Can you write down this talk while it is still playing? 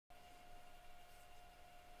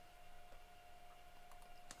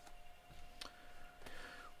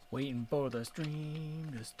Waiting for the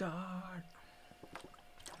stream to start.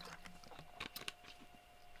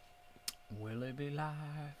 Will it be live?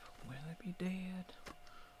 Will it be dead?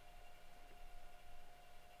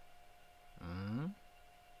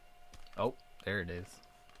 Oh, there it is.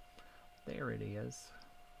 There it is.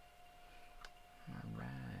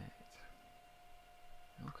 Alright.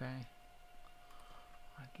 Okay.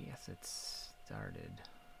 I guess it's started.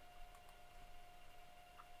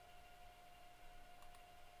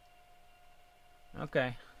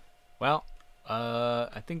 Okay. Well,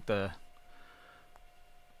 I think the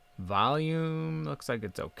volume looks like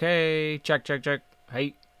it's okay. Check, check, check.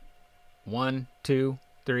 Hey. 1, 2,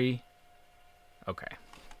 3. Okay.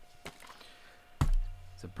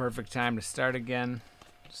 It's a perfect time to start again.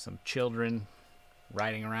 Some children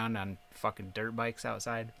riding around on fucking dirt bikes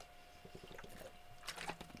outside.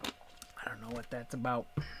 I don't know what that's about.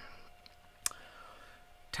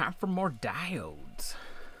 Time for more diodes.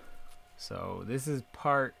 So this is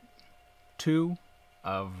part 2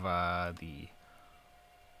 of the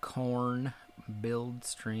Corne build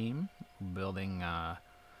stream. We're building a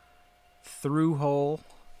through-hole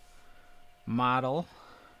model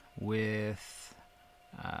with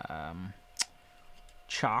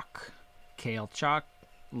Choc, Kailh Choc,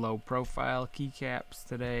 low-profile keycaps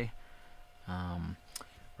today.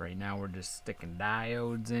 Right now we're just sticking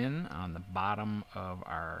diodes in on the bottom of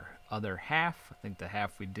our other half. I think the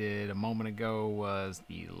half we did a moment ago was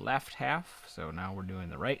the left half, so now we're doing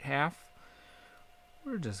the right half.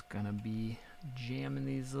 We're just gonna be jamming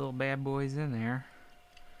these little bad boys in there,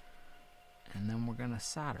 and then we're gonna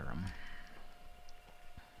solder them.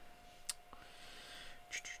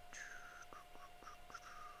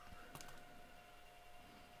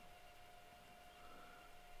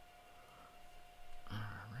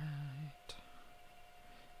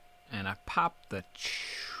 And I popped the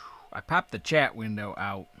chat window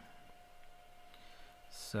out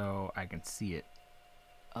so I can see it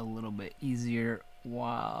a little bit easier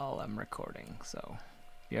while I'm recording. So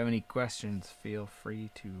if you have any questions, feel free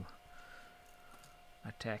to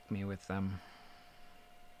attack me with them.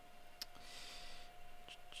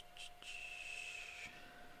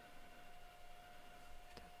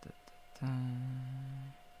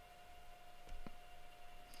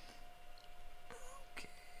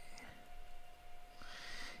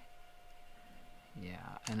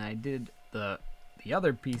 Yeah, and I did the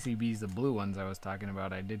other PCBs, the blue ones I was talking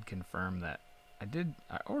about. I did confirm that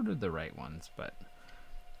I ordered the right ones, but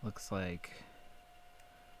looks like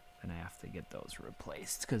I'm gonna have to get those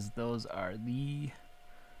replaced because those are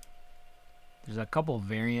there's a couple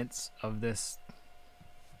variants of this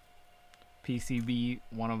PCB.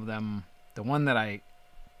 One of them, the one that I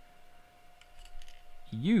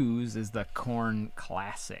use, is the Corne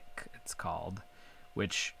Classic, it's called,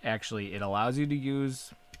 which actually it allows you to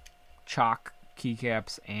use Choc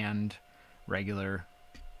keycaps and regular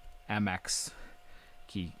MX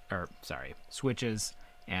switches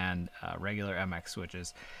and regular MX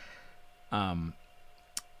switches,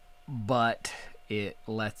 but it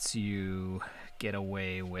lets you get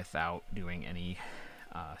away without doing any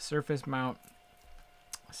surface mount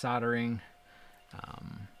soldering,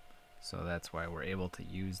 so that's why we're able to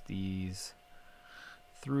use these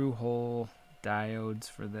through hole diodes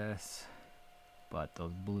for this, but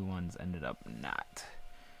those blue ones ended up not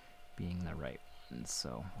being the right ones,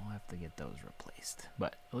 so we'll have to get those replaced.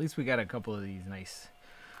 But at least we got a couple of these nice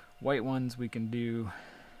white ones we can do.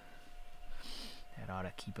 That ought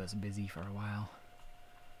to keep us busy for a while.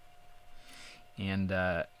 And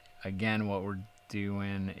again, what we're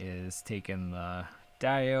doing is taking the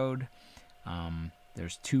diode.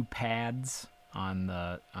 There's 2 pads on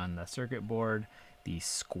the circuit board. The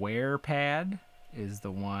square pad is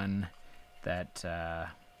the one that the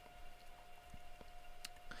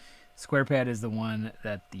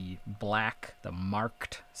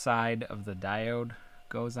marked side of the diode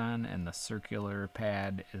goes on, and the circular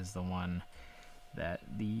pad is the one that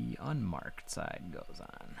the unmarked side goes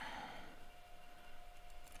on.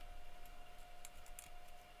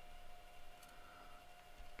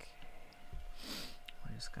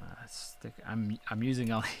 Just gonna stick. I'm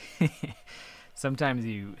using all. Sometimes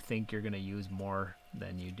you think you're gonna use more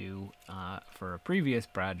than you do for a previous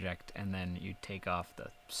project, and then you take off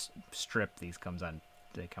the strip. They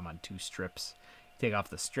come on 2 strips. You take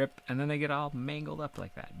off the strip, and then they get all mangled up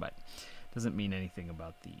like that. But it doesn't mean anything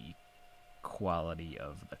about the quality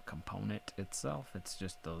of the component itself. It's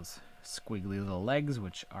just those squiggly little legs,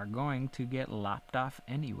 which are going to get lopped off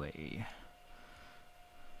anyway.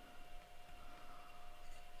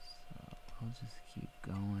 I'll just keep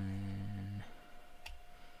going.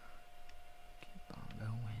 Keep on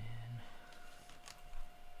going.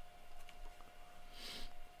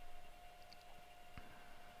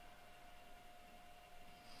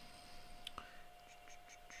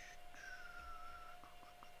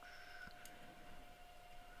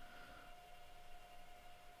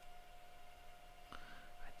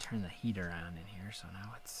 turn the heater on in here, so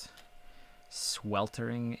now it's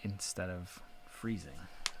sweltering instead of freezing.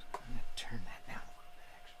 I'm gonna turn that down a little bit,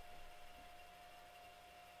 actually.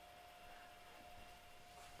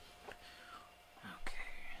 Okay.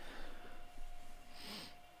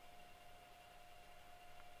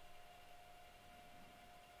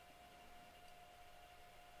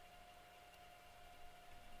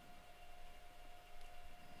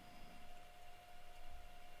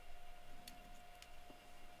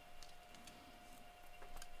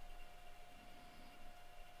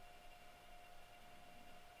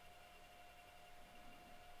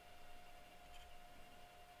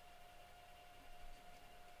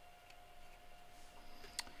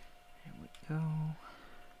 Go.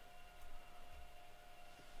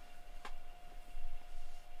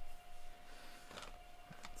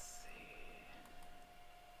 Let's see.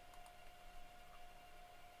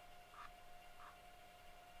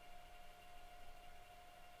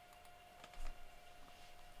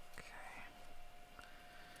 Okay.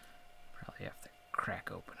 Probably have to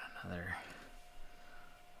crack open another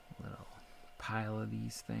little pile of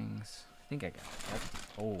these things. I think I got that.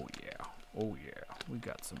 Oh yeah. Oh yeah. We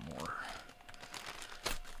got some more.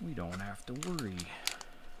 We don't have to worry.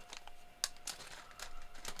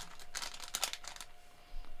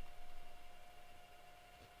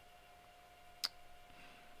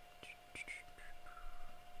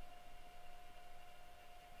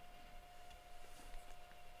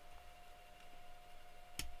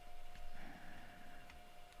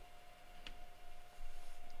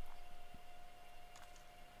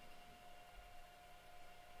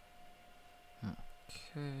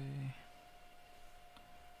 Okay.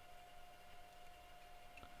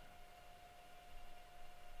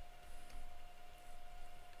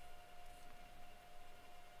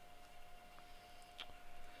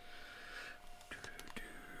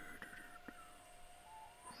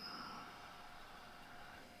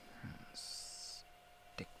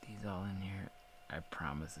 Stick these all in here. I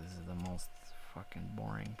promise this is the most fucking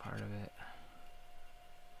boring part of it.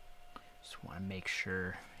 Just want to make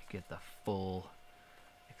sure you get the full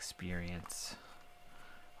experience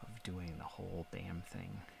of doing the whole damn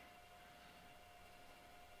thing.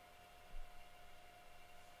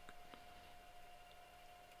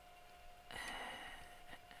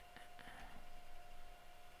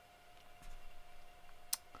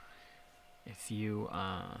 If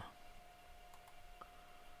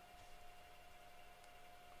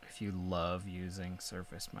you love using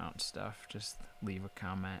surface mount stuff, just leave a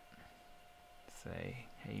comment. Say,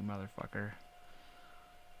 hey motherfucker,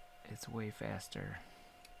 it's way faster.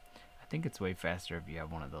 I think it's way faster if you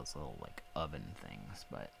have one of those little like oven things,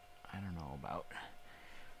 but I don't know about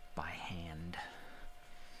by hand.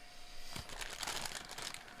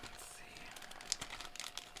 Let's see.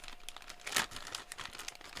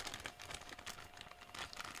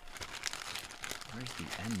 Where's the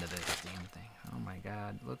end of this damn thing? Oh my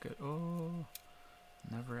god, look at, oh,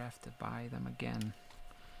 never have to buy them again.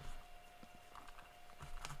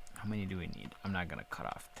 How many do we need? I'm not gonna cut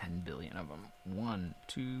off 10 billion of them. 1,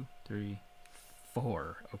 2, 3,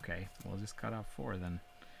 4. Okay, we'll just cut off 4 then.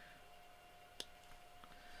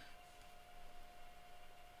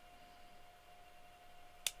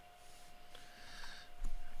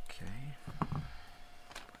 Okay, put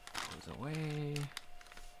those away.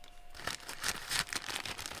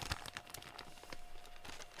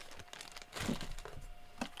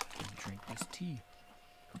 Drink this tea.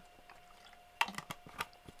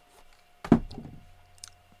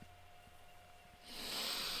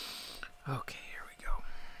 Okay, here we go.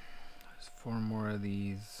 There's 4 more of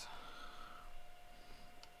these.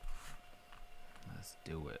 Let's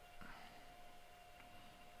do it.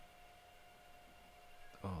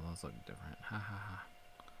 Oh, those look different. Ha ha ha.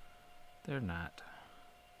 They're not.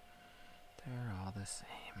 They're all the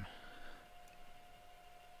same.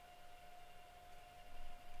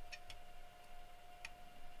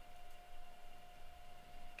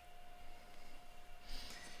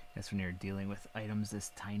 That's when you're dealing with items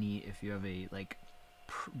this tiny. If you have a like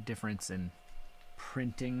difference in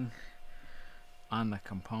printing on the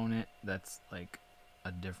component, that's like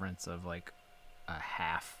a difference of like a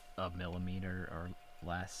half a millimeter or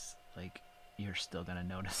less, like you're still gonna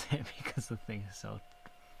notice it because the thing is so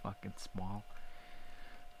fucking small.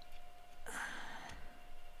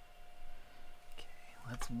 Okay,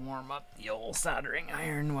 let's warm up the old soldering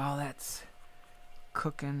iron while that's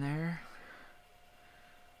cooking there.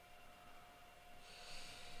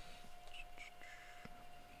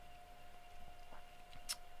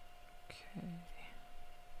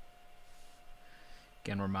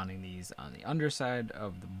 Again, we're mounting these on the underside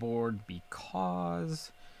of the board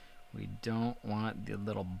because We don't want the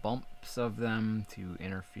little bumps of them to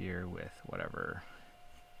interfere with whatever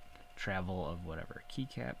travel of whatever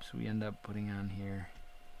keycaps we end up putting on here.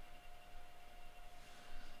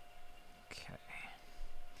 Okay.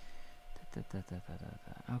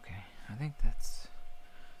 Okay, I think that's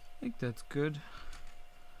good.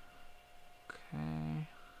 Okay.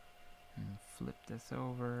 And flip this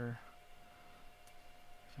over.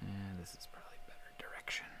 And this is probably better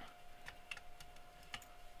direction.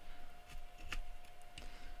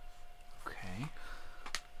 Okay.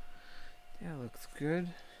 That looks good.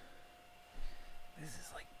 This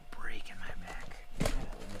is like breaking my back. I gotta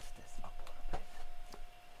lift this up a little bit.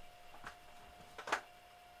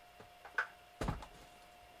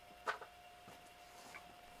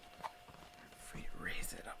 If we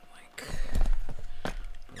raise it up like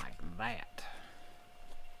that.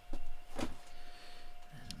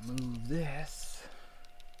 And move this.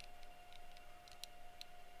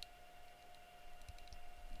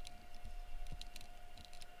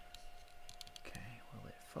 Okay, will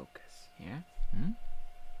it focus? Yeah? Hmm?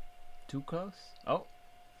 Too close? Oh,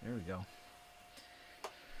 there we go.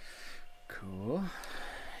 Cool.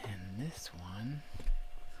 And this one,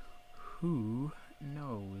 who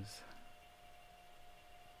knows?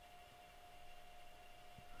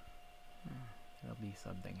 There'll be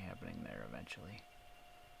something happening there eventually.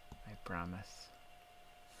 I promise.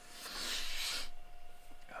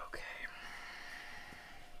 Okay.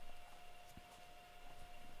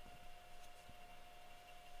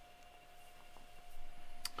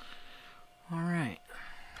 All right.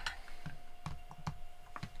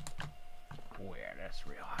 Oh yeah, that's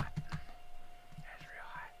real hot. That's real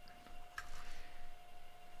hot.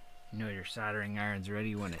 You know your soldering iron's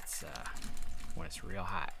ready when it's real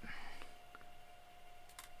hot.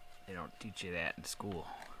 They don't teach you that in school.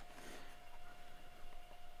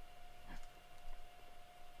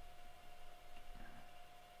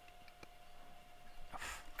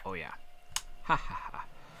 Oh yeah. Ha ha ha.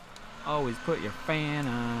 Always put your fan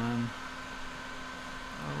on.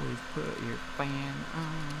 Always put your fan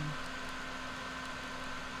on.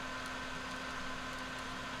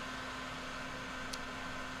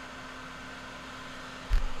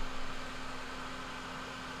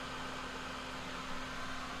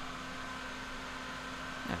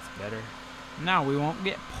 That's better. Now we won't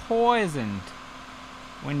get poisoned.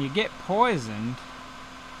 When you get poisoned,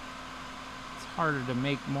 it's harder to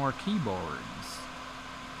make more keyboards.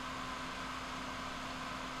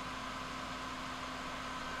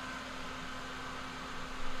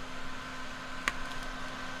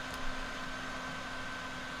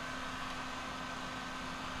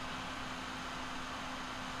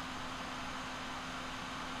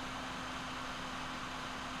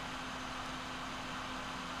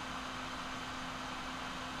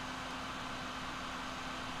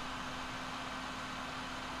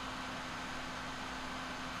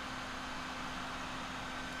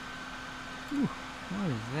 Ooh, what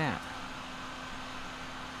is that?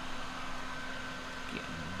 Getting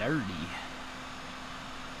dirty.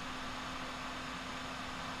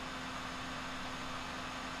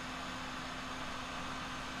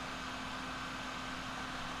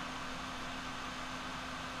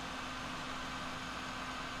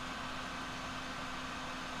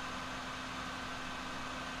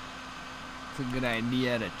 It's a good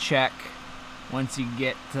idea to check once you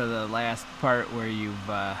get to the last part where you've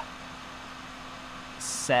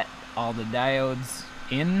set all the diodes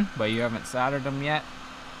in, but you haven't soldered them yet,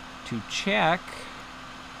 to check,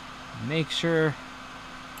 make sure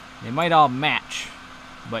they might all match,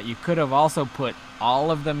 but you could have also put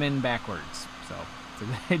all of them in backwards. So it's a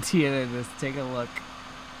good idea to just take a look.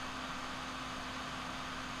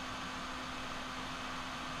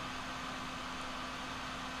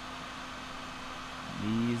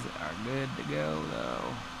 These are good to go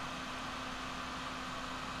though.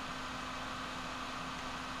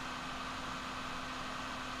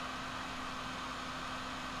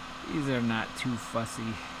 These are not too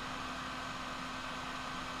fussy.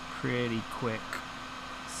 Pretty quick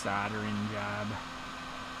soldering job.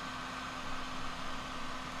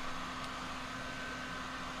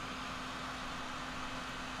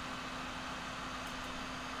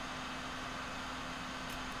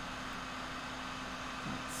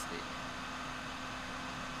 Let's see.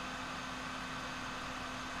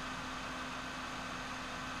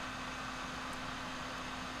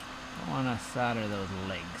 I want to solder those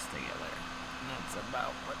legs together. And that's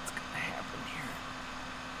about what's going to happen here.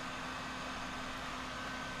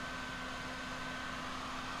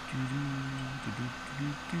 Okay,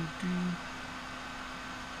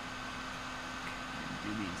 do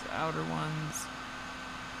these outer ones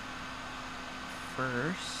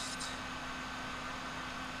first,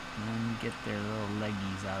 and then get their little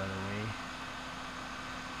leggies out of the way.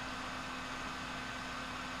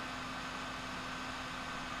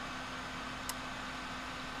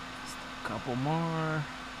 Just a couple more,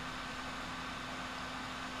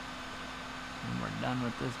 and we're done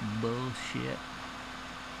with this bullshit.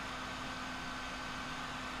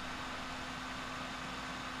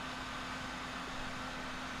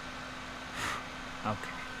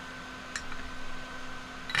 Okay.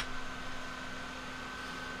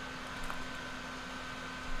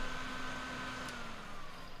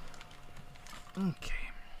 Okay.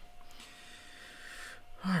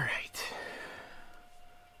 All right.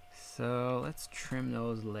 So let's trim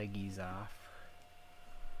those leggies off.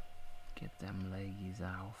 Get them leggies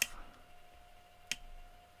off.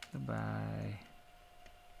 Goodbye.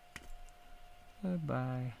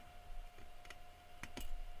 Goodbye.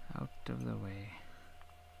 Out of the way.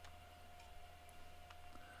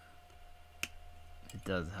 It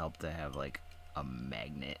does help to have like a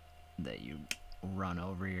magnet that you run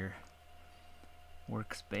over your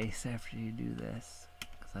workspace after you do this,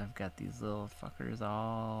 because I've got these little fuckers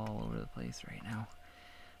all over the place right now.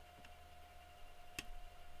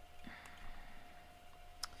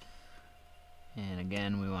 And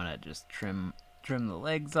again, we want to just trim the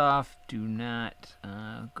legs off. Do not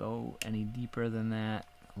go any deeper than that.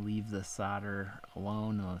 Leave the solder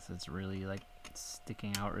alone unless it's really like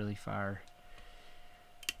sticking out really far.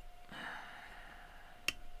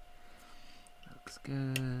 Looks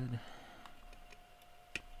good.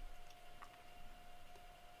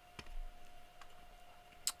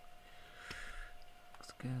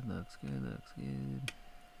 Looks good, looks good, looks good.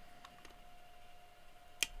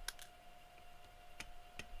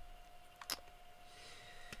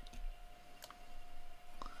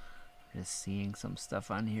 Just seeing some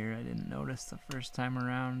stuff on here I didn't notice the first time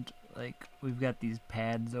around. Like, we've got these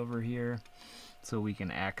pads over here so we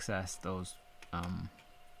can access those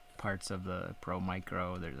parts of the Pro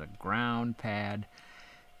Micro. There's a ground pad,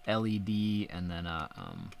 LED, and then a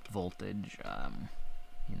voltage.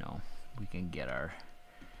 You know, we can get our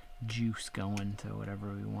juice going to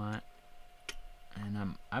whatever we want.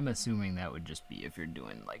 And I'm assuming that would just be if you're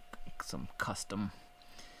doing like some custom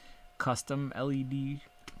LED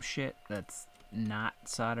shit that's not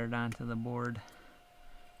soldered onto the board.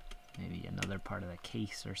 Maybe another part of the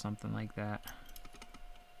case or something like that,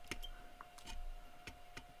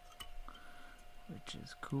 which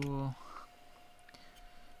is cool.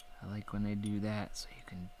 I like when they do that, so you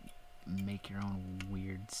can make your own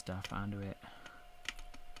weird stuff onto it.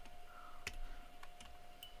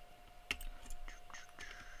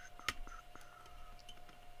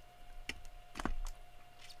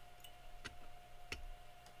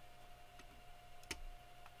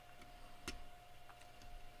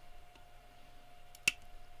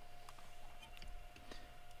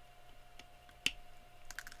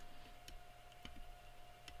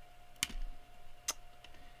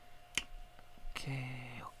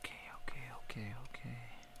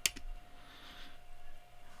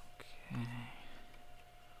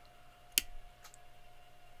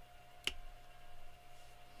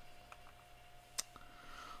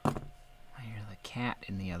 Cat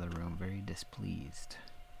in the other room, very displeased.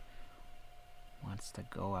 Wants to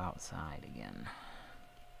go outside again.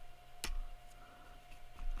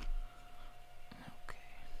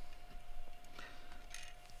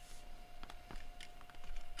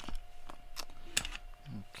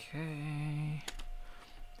 Okay.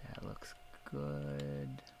 That looks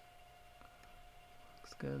good.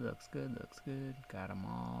 Looks good, looks good, looks good. Got them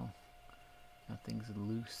all. Nothing's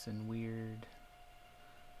loose and weird.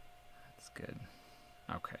 That's good.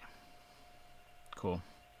 Okay. Cool.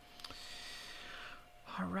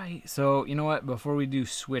 All right. So, you know what? Before we do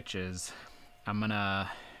switches, I'm going to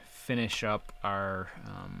finish up our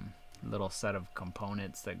little set of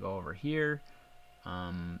components that go over here.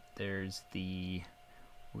 There's the...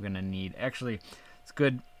 We're going to need... Actually, it's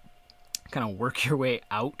good kind of work your way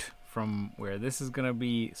out from where this is going to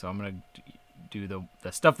be. So I'm going to do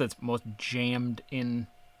the stuff that's most jammed in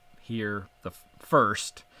here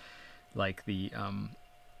first. Like the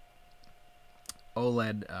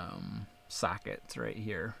OLED sockets right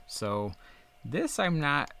here. So this I'm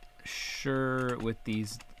not sure with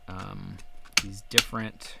these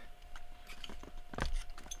different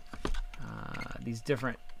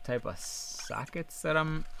type of sockets that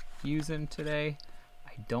I'm using today.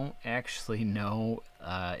 I don't actually know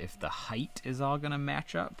if the height is all gonna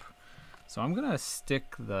match up. So I'm gonna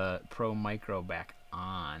stick the Pro Micro back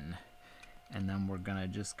on, and then we're gonna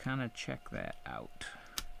just kind of check that out,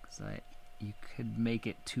 because you could make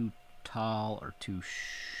it too tall or too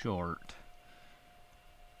short,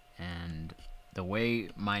 And the way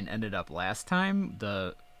mine ended up last time,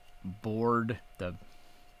 the board, the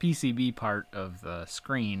PCB part of the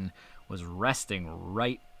screen was resting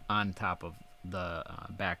right on top of the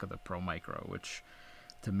back of the Pro Micro, which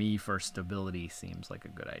to me for stability seems like a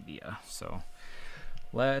good idea. So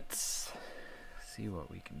let's see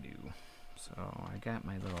what we can do. So I got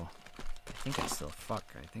my little, I think I still have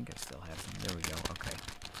some. There we go. Okay,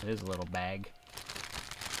 there's a little bag.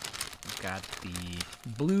 Got the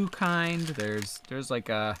blue kind. There's like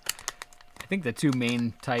a, I think the two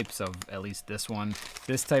main types of at least this one.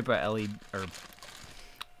 This type of LED or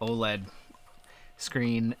OLED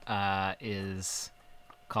screen is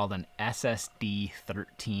called an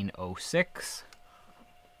SSD1306.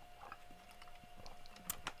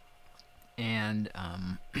 And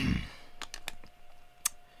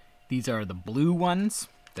these are the blue ones.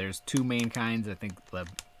 There's two main kinds. I think the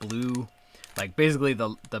blue, like basically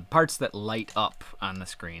the parts that light up on the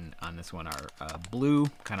screen on this one are blue,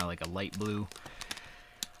 kind of like a light blue.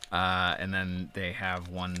 And then they have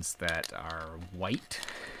ones that are white.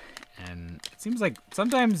 And it seems like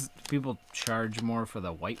sometimes people charge more for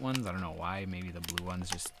the white ones. I don't know why. Maybe the blue one's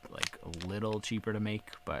just like a little cheaper to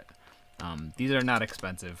make. But these are not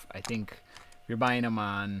expensive. I think if you're buying them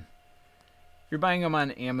on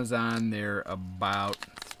Amazon, they're about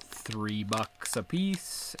 $3 a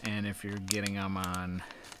piece, and if you're getting them on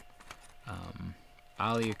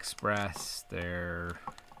AliExpress,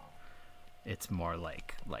 it's more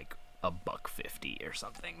like $1.50 or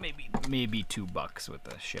something, maybe $2 with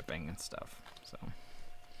the shipping and stuff. So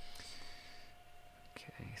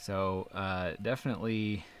okay, so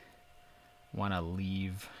definitely want to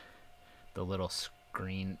leave the little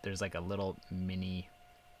screen. There's like a little mini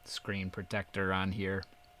screen protector on here.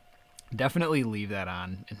 Definitely leave that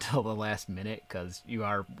on until the last minute, because you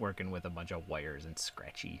are working with a bunch of wires and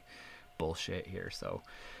scratchy bullshit here. So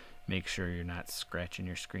make sure you're not scratching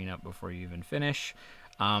your screen up before you even finish.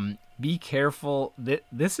 Be careful.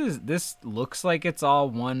 This looks like it's all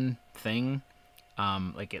one thing.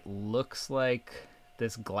 Like it looks like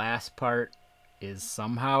this glass part is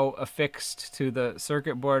somehow affixed to the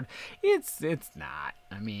circuit board. It's not.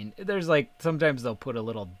 I mean, there's like sometimes they'll put a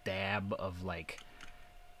little dab of like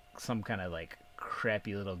some kind of like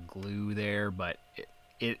crappy little glue there, but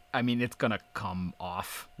I mean it's gonna come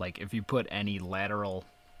off. Like if you put any lateral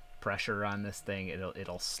pressure on this thing,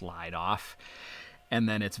 it'll slide off, and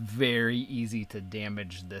then it's very easy to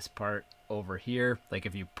damage this part over here. Like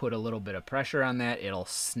if you put a little bit of pressure on that, it'll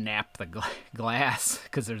snap the glass,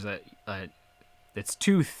 because there's it's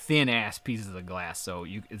two thin ass pieces of glass, so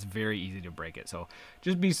it's very easy to break it. So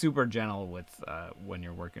just be super gentle with when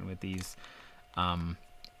you're working with these.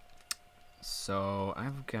 So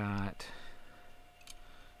I've got,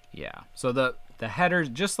 yeah. So the headers,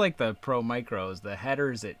 just like the Pro Micros, the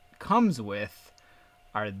headers it comes with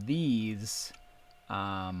are these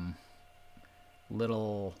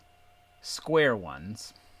little square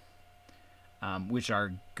ones, which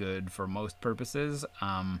are good for most purposes.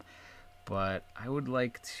 But I would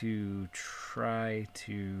like to try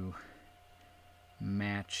to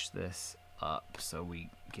match this up so we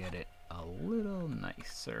get it a little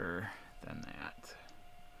nicer than that. Let's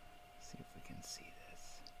see if we can see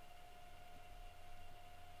this.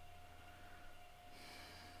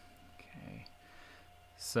 Okay.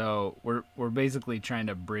 So we're basically trying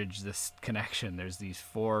to bridge this connection. There's these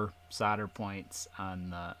 4 solder points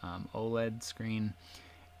on the OLED screen,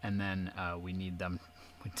 and then we need them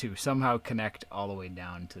to somehow connect all the way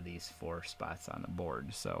down to these 4 spots on the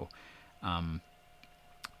board. So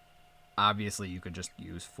obviously you could just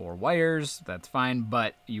use 4 wires, that's fine,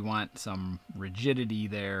 but you want some rigidity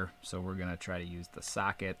there, so we're gonna try to use the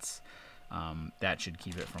sockets. That should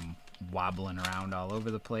keep it from wobbling around all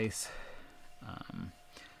over the place.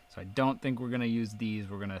 So I don't think we're gonna use these.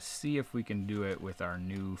 We're gonna see if we can do it with our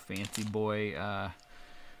new fancy boy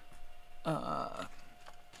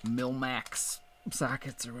Milmax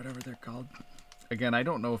sockets or whatever they're called. Again, I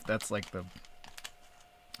don't know if that's like a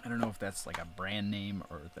brand name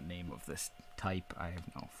or the name of this type. I have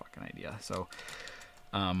no fucking idea. So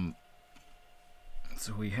so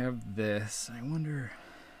we have this. I wonder,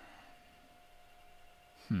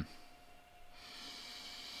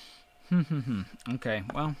 okay,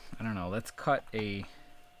 well, I don't know. Let's cut a,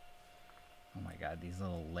 oh my god, these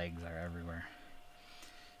little legs are everywhere.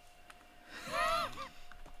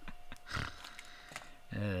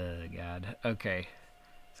 Oh god. Okay,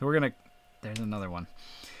 so we're gonna, there's another one.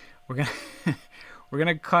 We're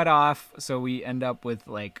gonna cut off, so we end up with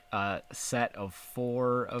like a set of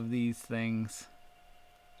 4 of these things.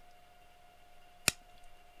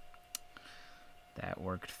 That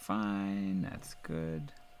worked fine. That's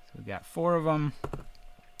good. So we got 4 of them,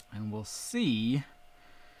 and we'll see.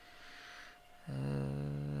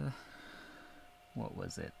 What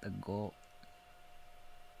was it? The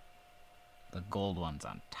gold one's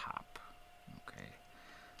on top. Okay.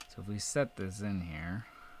 So if we set this in here,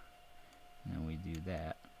 and then we do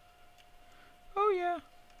that. Oh yeah,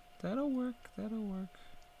 that'll work. That'll work.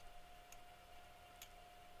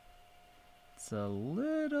 It's a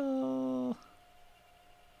little.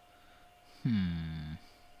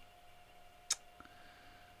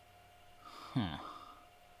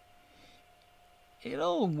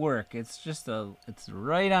 It'll work. It's just it's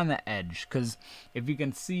right on the edge. Because if you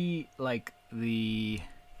can see, like, the...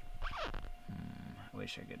 I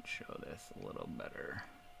wish I could show this a little better.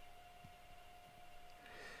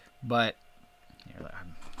 But, here,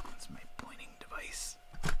 that's my pointing device.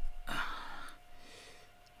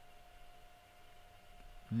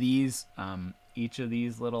 These, each of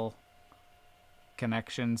these little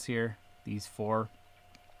connections here, these 4,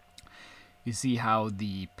 you see how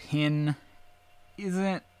the pin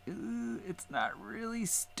isn't, it's not really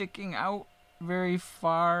sticking out very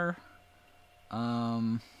far. So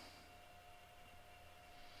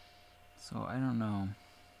I don't know.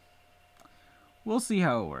 We'll see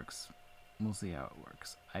how it works. We'll see how it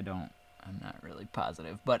works. I'm not really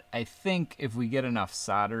positive, but I think if we get enough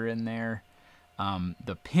solder in there,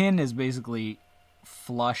 the pin is basically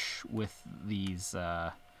flush with these,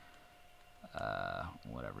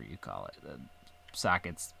 whatever you call it, the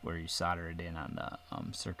sockets where you solder it in on the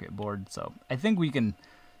circuit board. So I think we can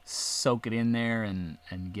soak it in there and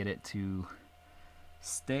get it to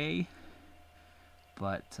stay.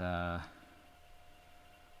 But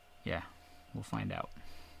yeah, we'll find out.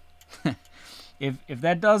 If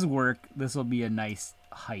that does work, this will be a nice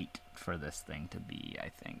height for this thing to be, I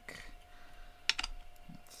think.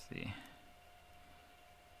 Let's see.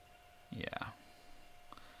 Yeah.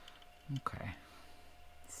 Okay.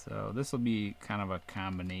 So this will be kind of a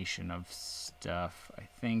combination of stuff, I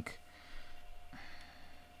think.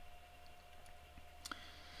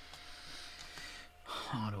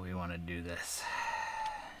 How do we want to do this?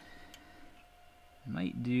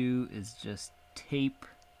 Might do is just tape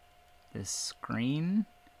this screen.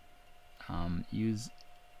 Use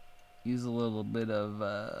a little bit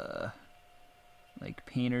of like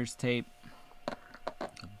painter's tape,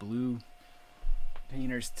 blue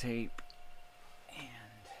painter's tape, and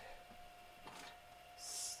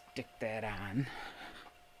stick that on.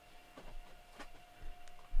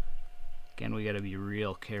 Again, we got to be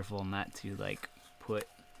real careful not to like put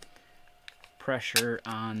pressure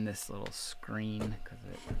on this little screen because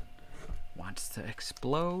it wants to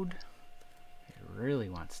explode. It really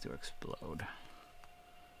wants to explode.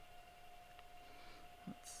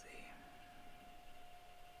 Let's see.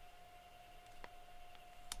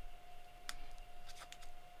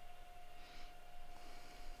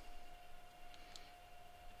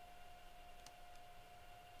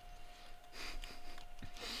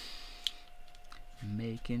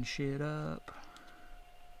 Making shit up.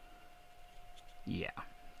 Yeah,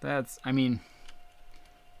 that's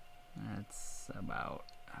about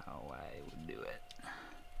how I would do it.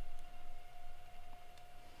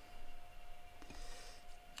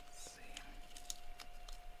 Let's see.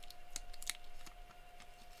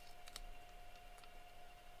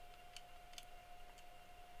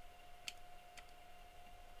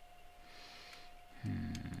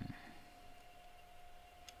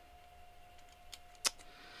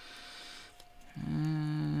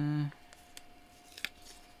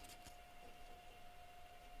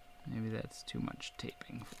 Maybe that's too much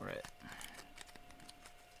taping for it.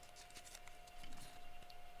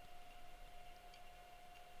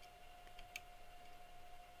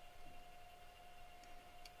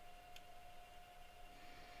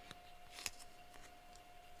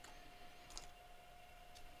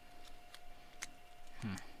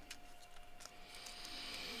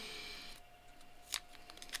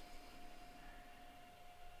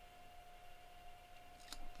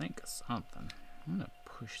 Think of something. I'm gonna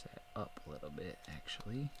push that up a little bit,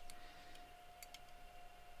 actually.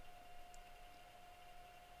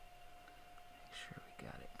 Make sure we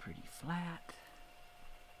got it pretty flat.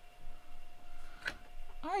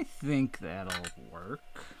 I think that'll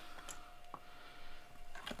work.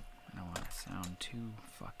 I don't want to sound too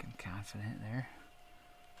fucking confident there.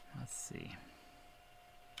 Let's see.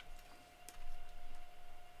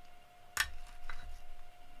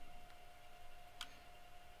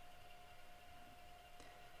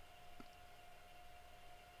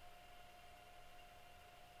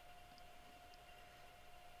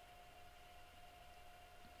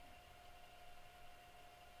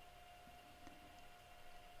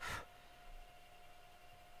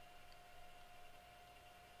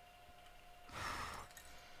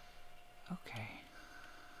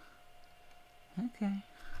 Okay.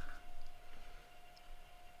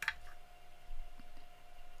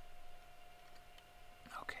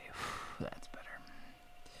 Okay, that's better.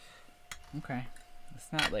 Okay.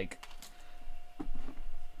 It's not like...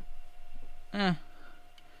 If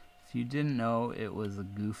you didn't know it was a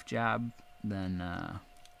goof job, then I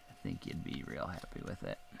think you'd be real happy with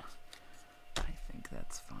it. I think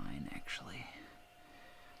that's fine, actually.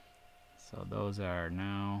 So those are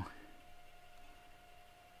now...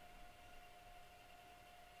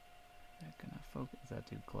 Is that gonna focus? Is that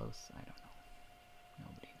too close? I don't know.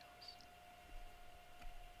 Nobody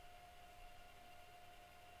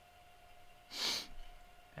knows.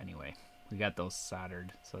 Anyway, we got those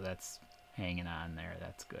soldered, so that's hanging on there.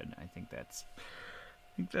 That's good. I think that's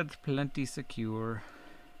plenty secure.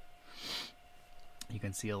 You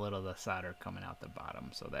can see a little of the solder coming out the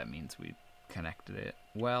bottom, so that means we connected it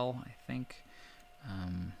well, I think.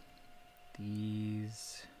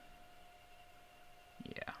 These,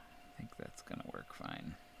 yeah, I think that's gonna work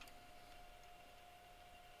fine.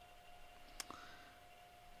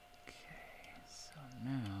 Okay, so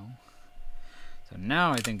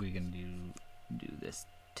now I think we can do this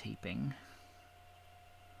taping.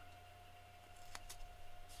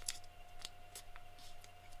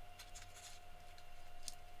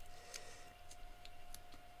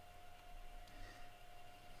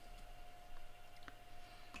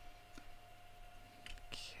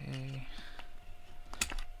 Okay.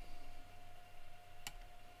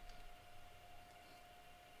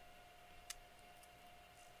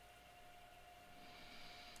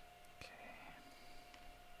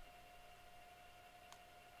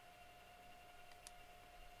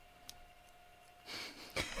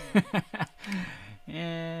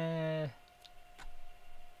 Yeah.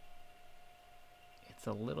 It's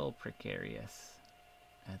a little precarious.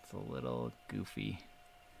 It's a little goofy.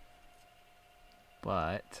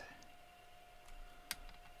 But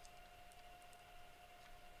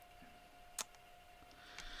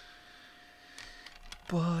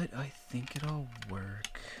I think it'll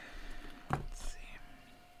work. Let's see.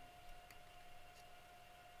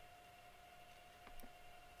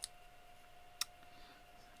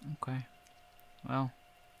 Okay. Well,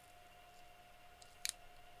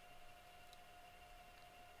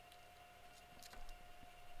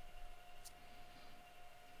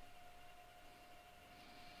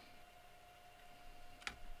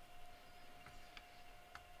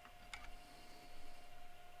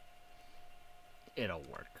 it'll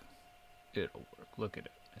work. It'll work. Look at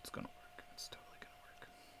it. It's gonna work. It's totally gonna work.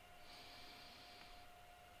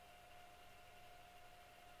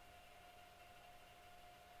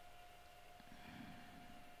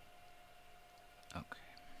 Okay.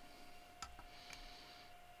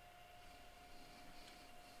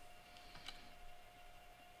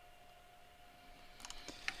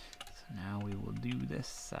 So now we will do this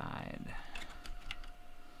side.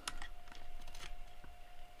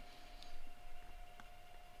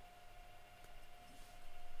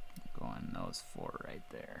 Go on those 4 right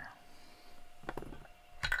there.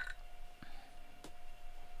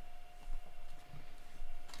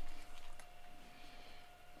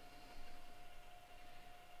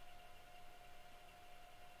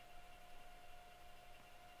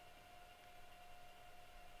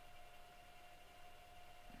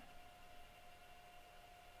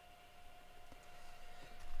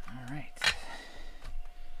 All right.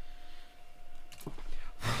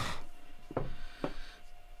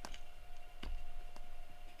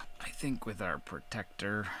 I think with our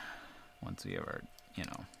protector, once we have our,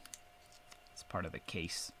 it's part of the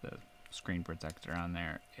case, the screen protector on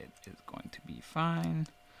there, it is going to be fine.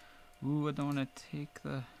 Ooh, I don't want to take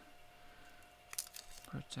the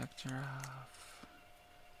protector off.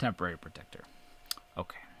 Temporary protector.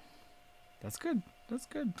 Okay. That's good. That's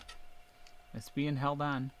good. It's being held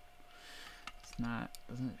on. It's not,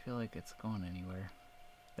 doesn't feel like it's going anywhere.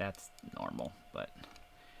 That's normal, but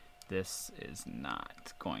this is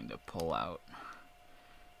not going to pull out.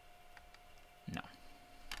 No.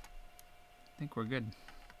 I think we're good.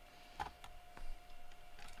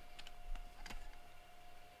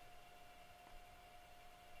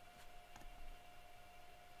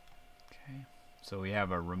 Okay. So we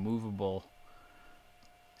have a removable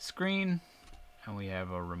screen and we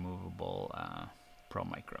have a removable Pro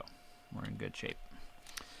Micro. We're in good shape.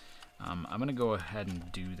 I'm gonna go ahead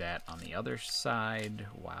and do that on the other side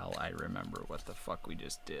while I remember what the fuck we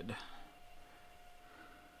just did.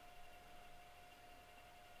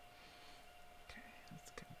 Okay, that's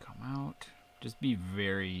gonna come out. Just be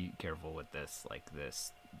very careful with this, like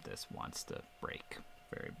this wants to break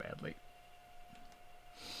very badly.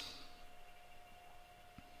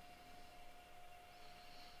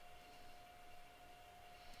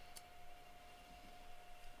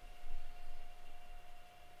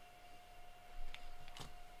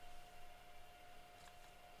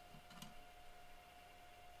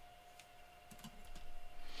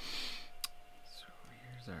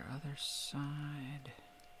 side.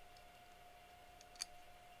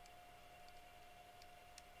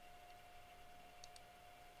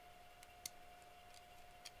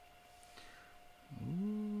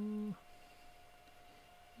 Ooh.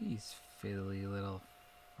 These fiddly little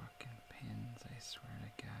fucking pins, I swear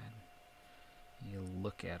to God. You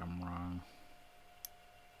look at them wrong.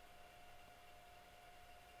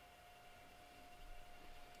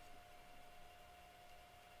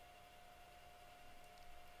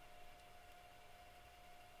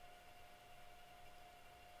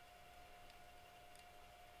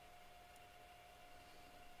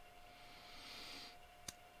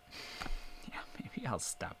 I'll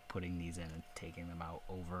stop putting these in and taking them out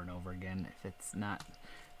over and over again if it's not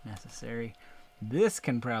necessary. This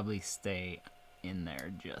can probably stay in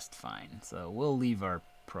there just fine. So we'll leave our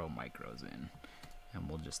Pro Micros in and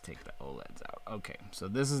we'll just take the OLEDs out. Okay, so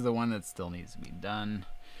this is the one that still needs to be done.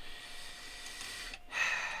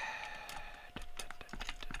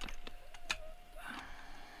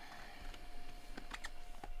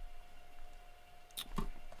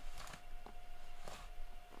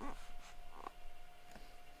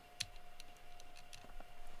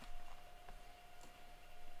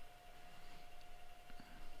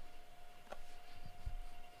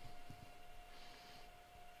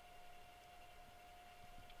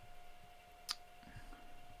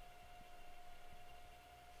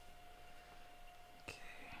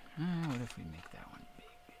 What if we make that one big?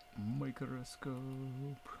 Microscope.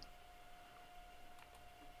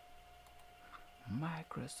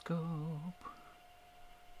 Microscope.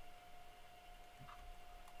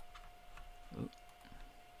 Ooh.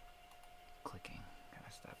 Clicking.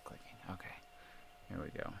 Gotta stop clicking. Okay. Here we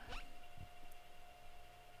go.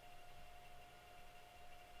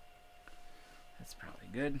 That's probably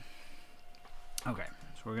good. Okay.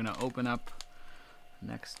 So we're gonna open up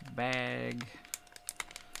next bag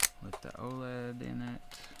with the OLED in it.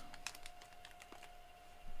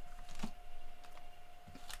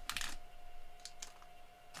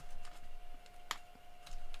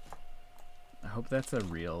 I hope that's a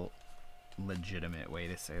real legitimate way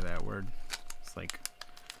to say that word. It's like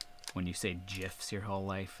when you say GIFs your whole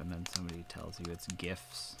life and then somebody tells you it's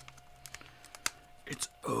GIFs. It's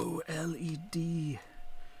OLED,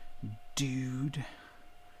 dude.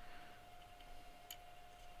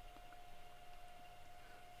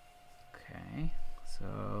 Okay,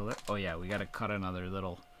 so oh yeah, we gotta cut another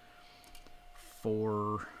little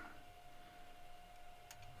four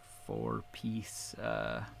piece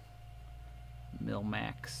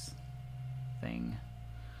Mil-Max thing.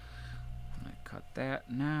 I'm gonna cut that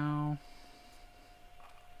now.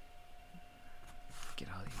 Get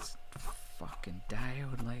all these fucking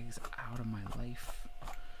diode legs out of my life.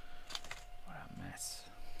 What a mess.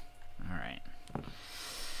 All right.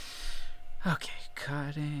 Okay,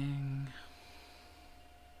 cutting.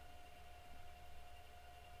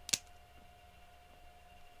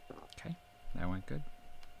 Okay, that went good.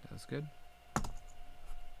 That was good.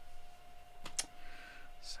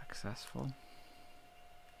 Successful.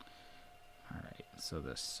 Alright, so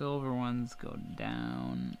the silver ones go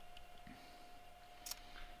down.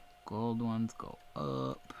 Gold ones go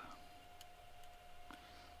up.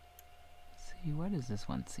 See, why does this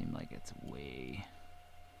one seem like it's way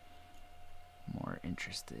more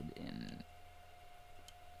interested in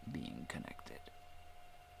being connected?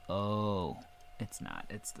 Oh, it's not.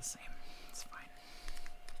 It's the same. It's fine.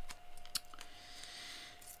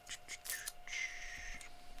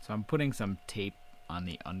 So I'm putting some tape on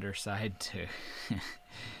the underside to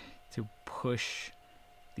to push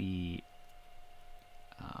the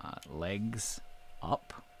legs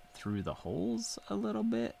up through the holes a little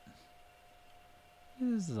bit.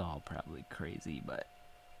 This is all probably crazy, but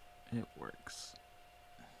it works.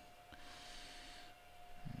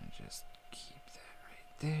 And just keep that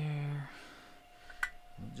right there.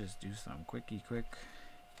 We'll just do some quick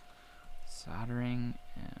soldering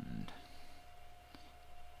and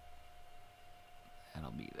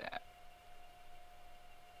that'll be that.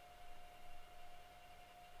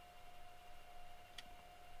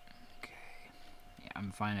 Okay. Yeah,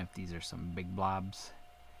 I'm fine if these are some big blobs.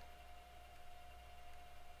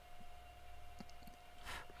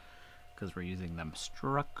 Because we're using them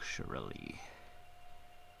structurally.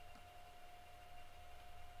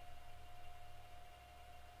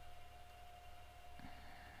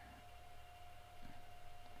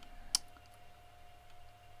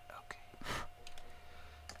 Okay.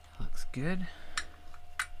 Looks good.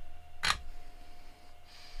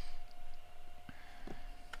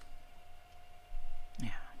 Yeah.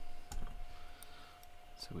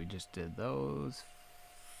 So we just did those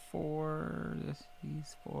four,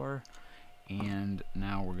 these four. And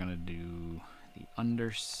now we're gonna do the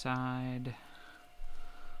underside.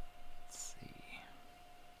 Let's see.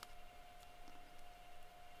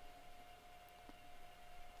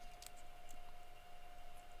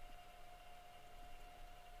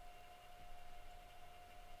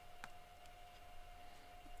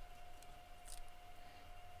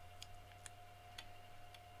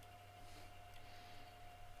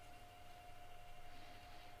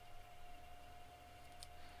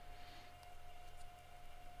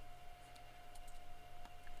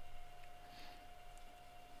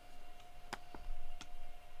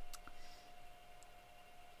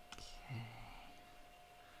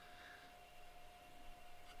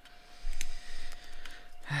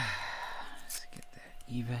 Let's get that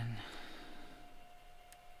even.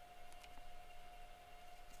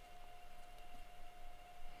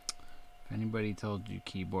 If anybody told you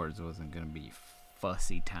keyboards wasn't going to be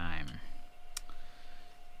fussy time,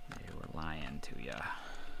 they were lying to ya.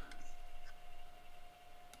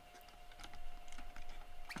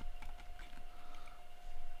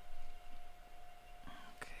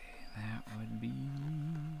 Okay, that would be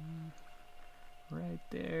right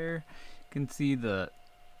there. You can see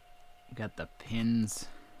got the pins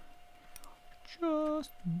just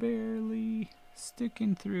barely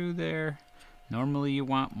sticking through there. Normally you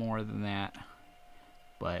want more than that,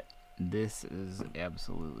 but this is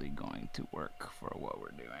absolutely going to work for what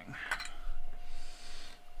we're doing.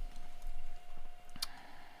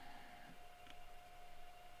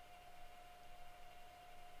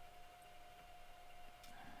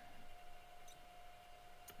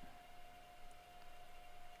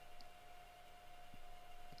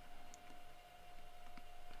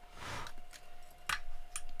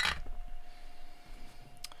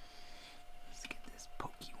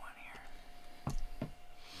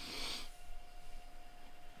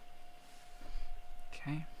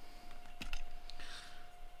 Okay,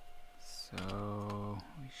 so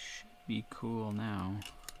we should be cool now.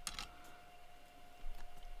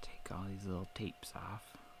 Take all these little tapes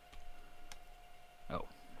off. Oh,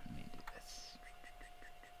 let me do this.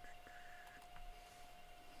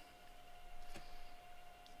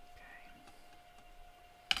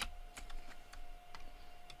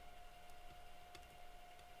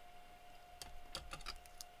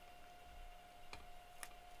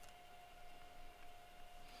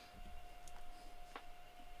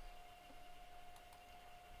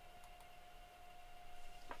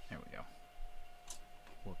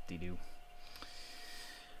 Whoop-de-doo.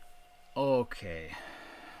 Okay.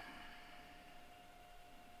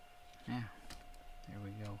 Yeah, there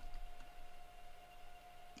we go.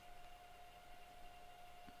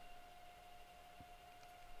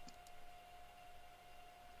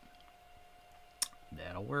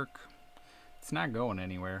 That'll work. It's not going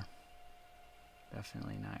anywhere.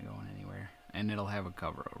 Definitely not going anywhere. And it'll have a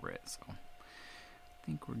cover over it, so I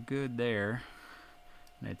think we're good there.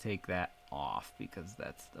 I'm going to take that off because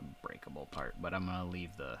that's the breakable part, but I'm going to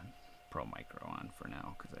leave the Pro Micro on for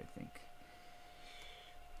now because I think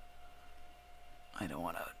I don't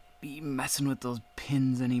want to be messing with those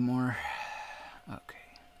pins anymore. Okay,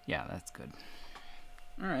 yeah, that's good.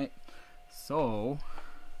 Alright, so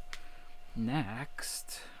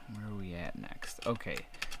next, where are we at next? Okay,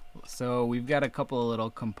 so we've got a couple of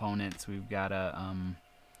little components we've got to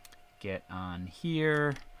get on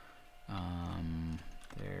here.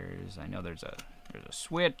 I know there's a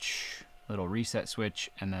switch, little reset switch,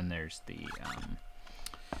 and then there's the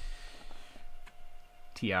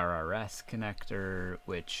TRRS connector,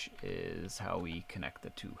 which is how we connect the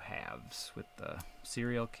two halves with the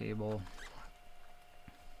serial cable.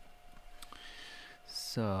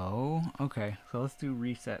 So, okay, so let's do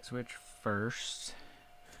reset switch first.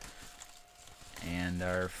 And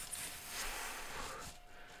our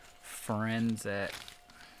friends at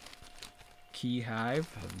Kailh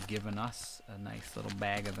have given us a nice little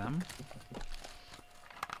bag of them.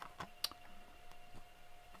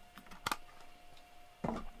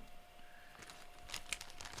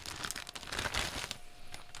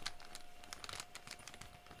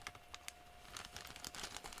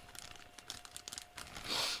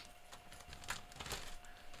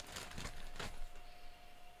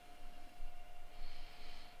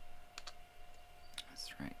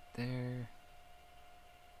 That's right there.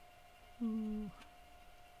 Ooh.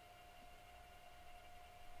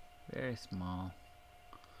 Very small.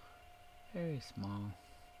 Very small.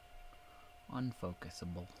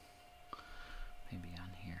 Unfocusable. Maybe on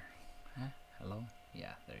here. Huh? Hello?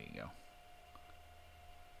 Yeah, there you go.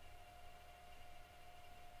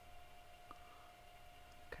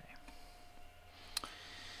 Okay.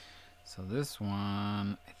 So this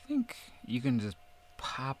one, I think you can just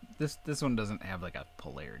pop this one doesn't have like a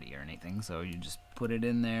polarity or anything, so you just put it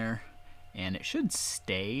in there and it should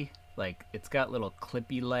stay. Like, it's got little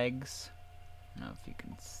clippy legs. I don't know if you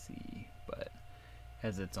can see, but it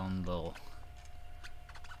has its own little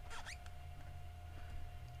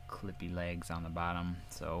clippy legs on the bottom.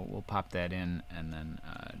 So we'll pop that in and then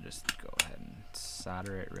just go ahead and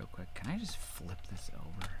solder it real quick. Can I just flip this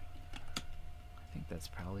over? I think that's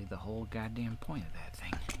probably the whole goddamn point of that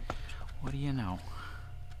thing. What do you know?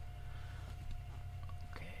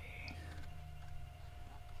 Okay.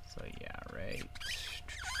 So yeah, right.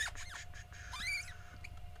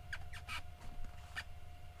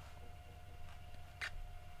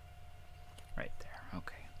 Right there.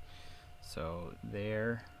 Okay. So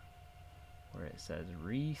there, where it says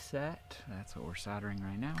reset, that's what we're soldering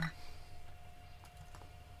right now.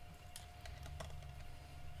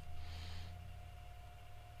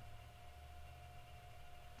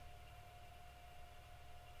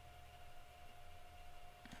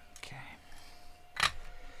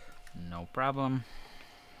 No problem.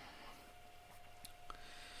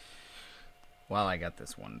 While I got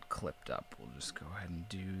this one clipped up, we'll just go ahead and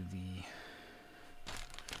do the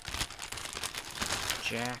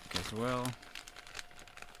jack as well.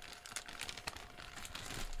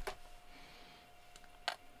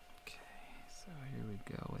 Okay, so here we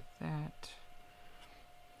go with that.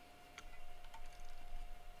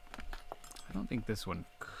 I don't think this one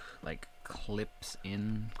like clips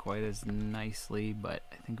in quite as nicely, but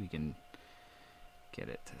I think we can get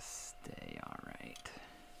it to stay all right.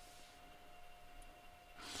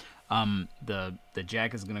 The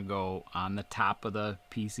jack is gonna go on the top of the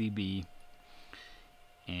PCB,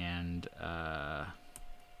 and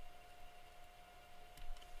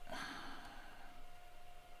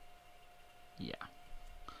yeah,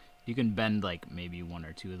 you can bend like maybe one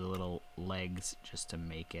or two of the little legs just to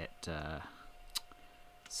make it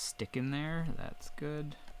stick in there. That's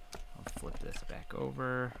good. I'll flip this back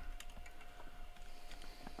over.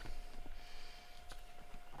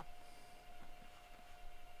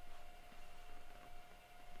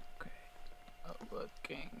 Okay,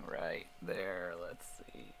 looking right there. Let's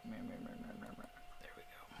see. There we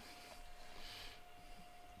go.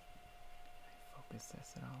 Focus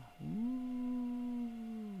this at all.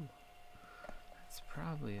 Ooh, that's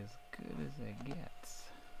probably as good as it gets.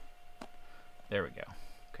 There we go.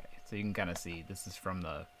 Okay, so you can kind of see this is from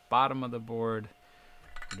the bottom of the board.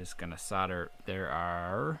 We're just gonna solder. There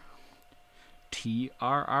are T,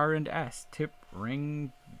 R, and S, tip,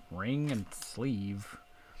 ring, and sleeve.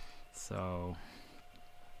 So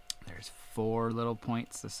there's 4 little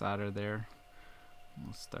points to solder there.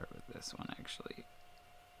 We'll start with this one actually.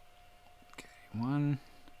 Okay, 1,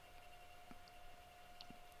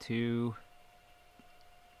 2,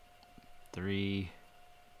 3,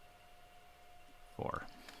 4.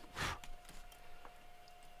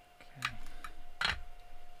 Okay.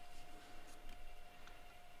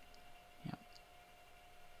 Yep.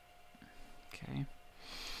 Okay.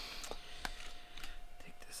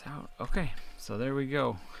 Take this out. Okay, so there we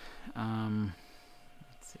go. Let's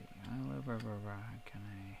see. Can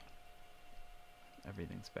I?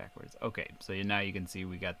 Everything's backwards. Okay, so now you can see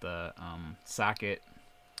we got the socket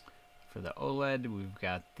for the OLED. We've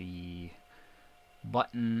got the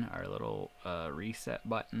button, our little reset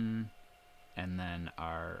button, and then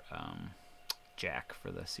our jack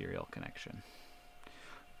for the serial connection.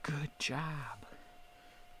 Good job.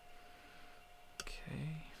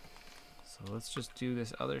 Okay, so let's just do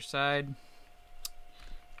this other side.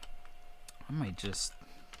 I might just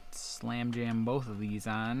slam jam both of these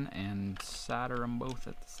on and solder them both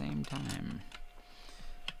at the same time.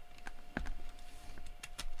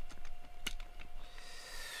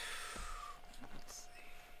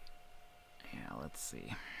 Let's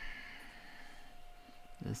see.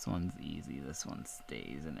 This one's easy. This one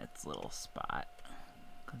stays in its little spot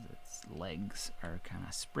because its legs are kind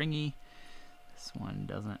of springy. This one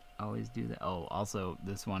doesn't always do that. Oh, also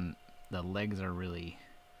this one, the legs are really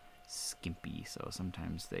skimpy, so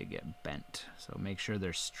sometimes they get bent. So make sure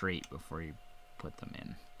they're straight before you put them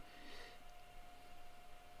in.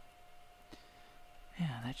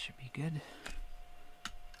 Yeah, that should be good.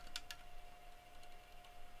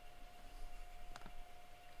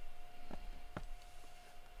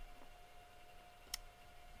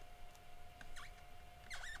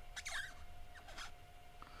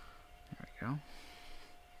 Go.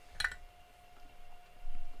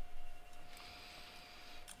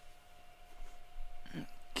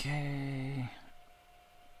 Okay,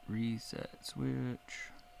 reset switch.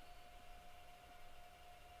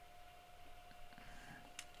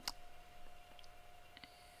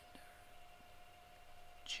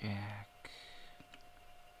 Jack.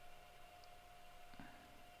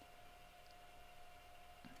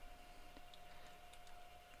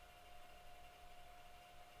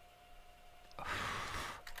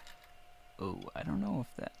 Oh, I don't know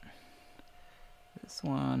if that... This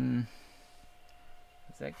one...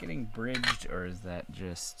 Is that getting bridged, or is that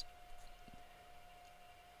just...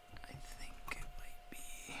 I think it might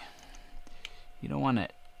be... You don't want to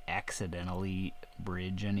accidentally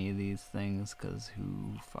bridge any of these things, because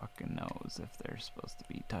who fucking knows if they're supposed to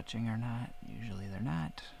be touching or not. Usually they're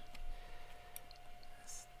not.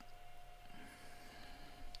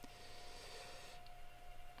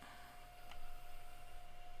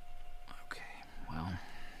 Okay, well,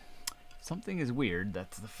 something is weird.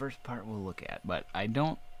 That's the first part we'll look at, but I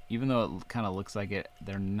don't, even though it kind of looks like it,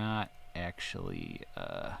 they're not actually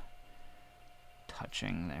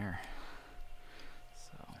touching there.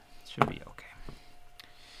 So it should be okay.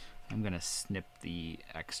 I'm gonna snip the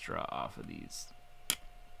extra off of these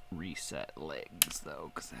reset legs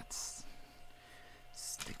though, because that's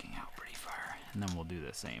sticking out pretty far. And then we'll do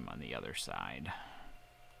the same on the other side.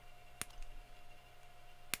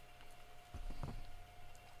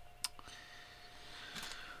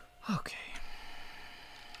 Okay.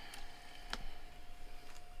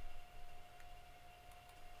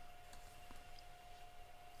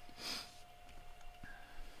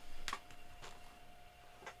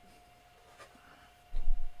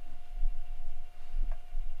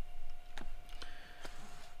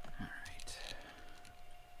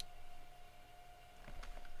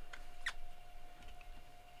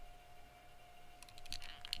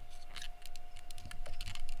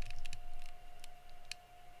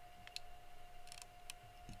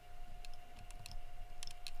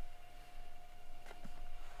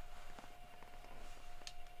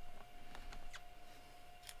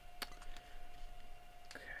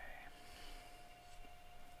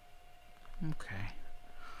 Okay.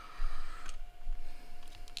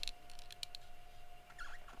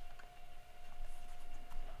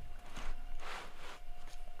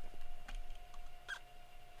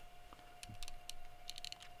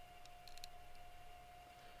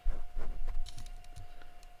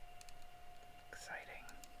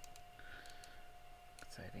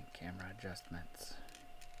 Exciting camera adjustments.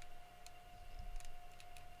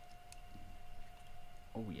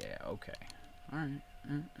 Oh yeah, okay. All right.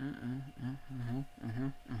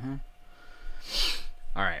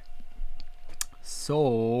 All right.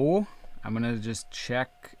 So I'm gonna just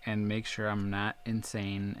check and make sure I'm not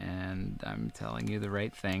insane and I'm telling you the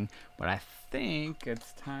right thing. But I think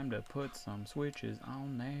it's time to put some switches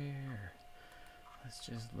on there. Let's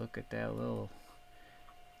just look at that little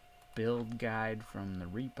build guide from the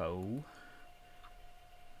repo.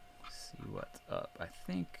 See what's up. I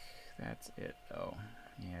think that's it though.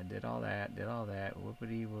 Yeah, did all that,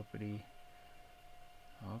 whoopity whoopity.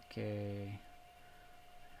 Okay.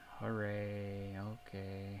 Hooray,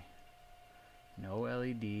 okay. No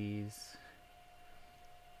LEDs.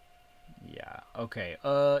 Yeah, okay.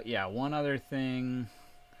 Yeah, one other thing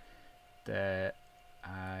that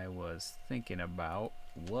I was thinking about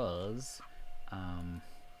was,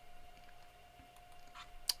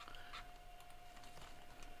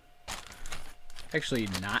 actually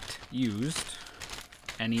not used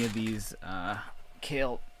any of these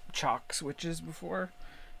Kailh Choc switches before,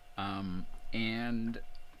 and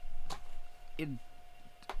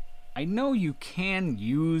I know you can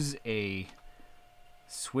use a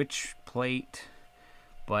switch plate,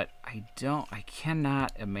 but I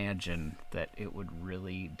cannot imagine that it would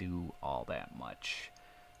really do all that much,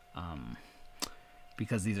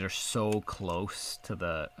 because these are so close to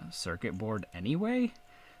the circuit board anyway.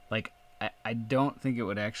 Like, I don't think it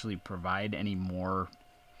would actually provide any more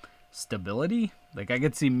stability. Like, I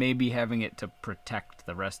could see maybe having it to protect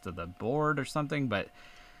the rest of the board or something, but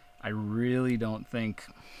I really don't think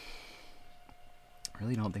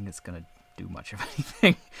it's gonna do much of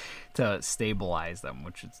anything to stabilize them,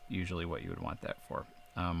 which is usually what you would want that for.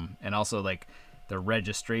 And also, like, the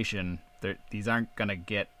registration, these aren't gonna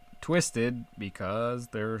get twisted because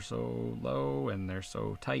they're so low and they're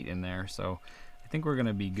so tight in there. So I think we're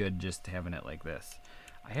gonna be good just having it like this.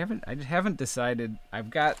 I haven't decided. I've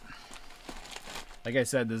got, like I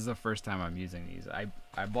said, this is the first time I'm using these. I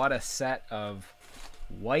bought a set of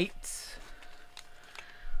whites,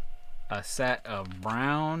 a set of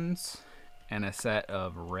browns, and a set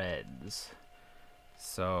of reds.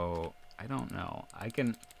 So I don't know. I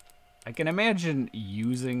can imagine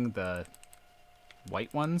using the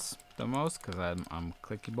white ones the most because I'm a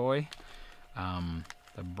clicky boy.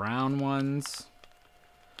 The brown ones,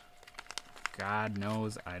 God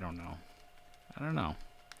knows, I don't know.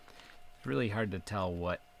 It's really hard to tell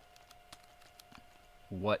what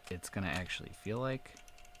it's gonna actually feel like.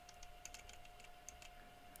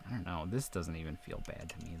 I don't know. This doesn't even feel bad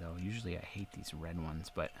to me though. Usually I hate these red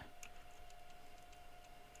ones, but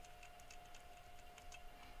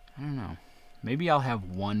I don't know. Maybe I'll have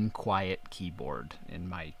one quiet keyboard in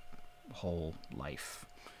my whole life.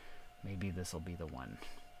 Maybe this will be the one.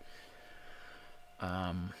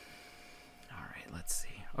 All right, let's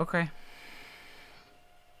see. Okay.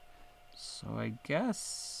 So I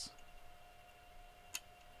guess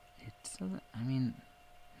it doesn't, I mean,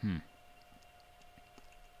 I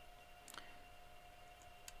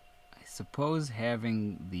suppose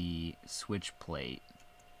having the switch plate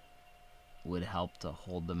would help to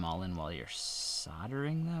hold them all in while you're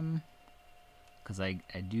soldering them. Because I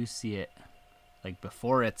do see it, like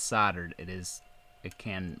before it's soldered, it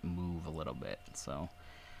can move a little bit. So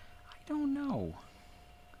I don't know.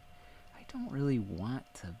 I don't really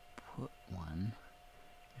want to put one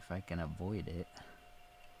if I can avoid it.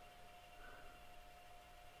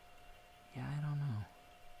 Yeah, I don't know.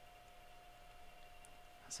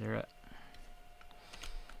 Is there a...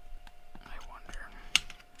 I wonder.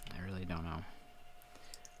 I really don't know.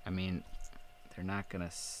 I mean, they're not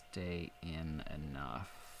gonna stay in enough.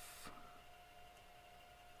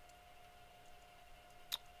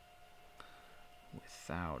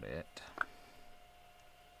 Without it.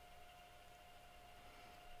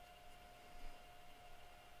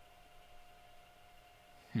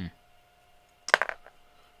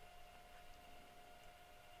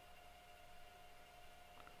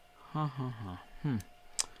 I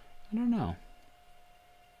don't know.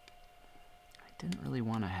 I didn't really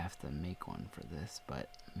want to have to make one for this, but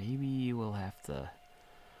maybe we'll have to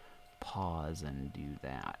pause and do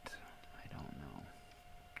that. I don't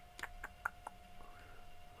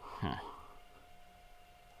know.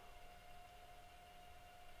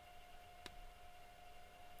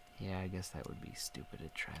 Yeah, I guess that would be stupid to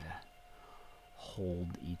try to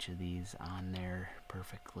hold each of these on there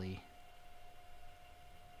perfectly.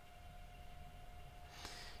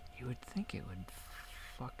 You would think it would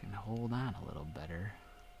fucking hold on a little better.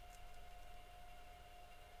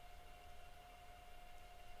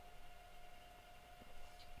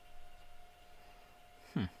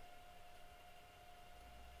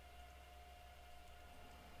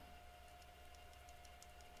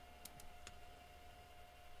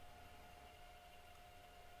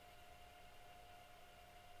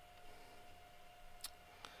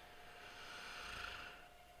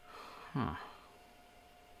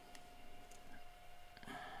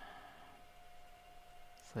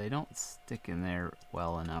 So they don't stick in there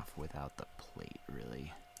well enough without the plate,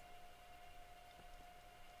 really.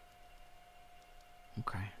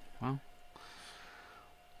 Okay, well,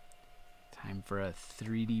 time for a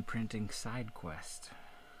 3D printing side quest.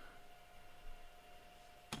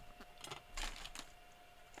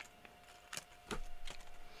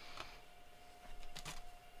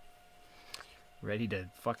 Ready to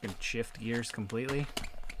fucking shift gears completely?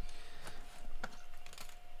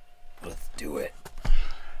 Let's do it.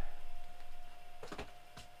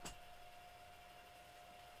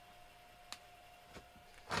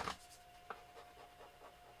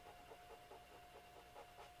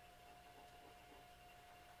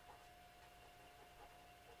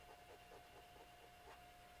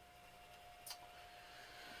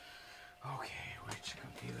 Okay, which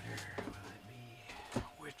computer will it be?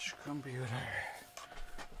 Which computer?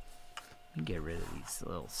 Let me get rid of these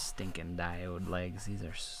little stinking diode legs. These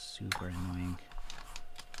are super annoying.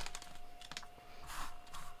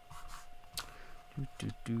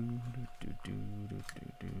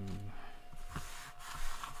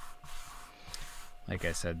 Like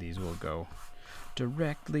I said, these will go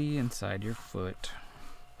directly inside your foot.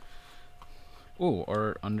 Oh,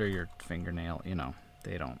 or under your fingernail, you know.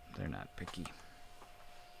 They're not picky.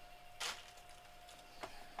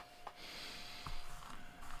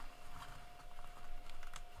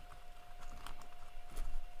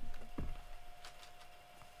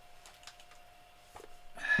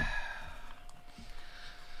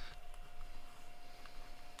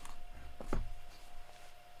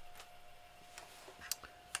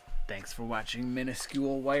 Thanks for watching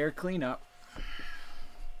Minuscule Wire Cleanup.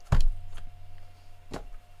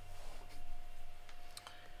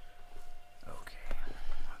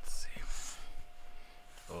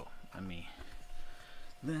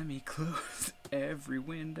 Let me close every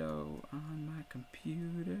window on my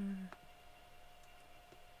computer.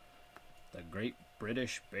 The Great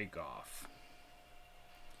British Bake Off.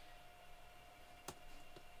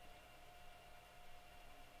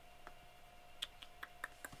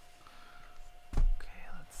 Okay,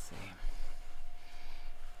 let's see.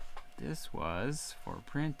 This was for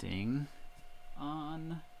printing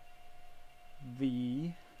on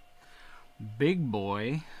the big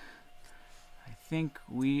boy. I think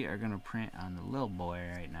we are going to print on the little boy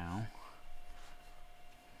right now.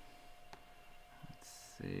 Let's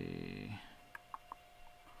see.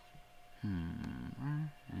 Is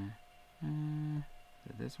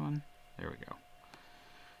it this one? There we go.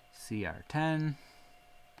 CR10.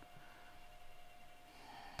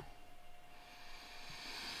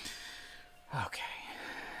 Okay.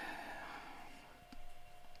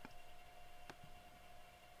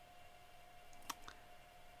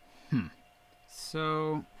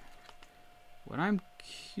 So what I'm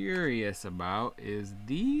curious about is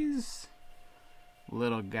these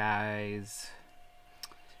little guys.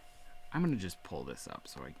 I'm gonna just pull this up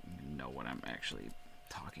so I know what I'm actually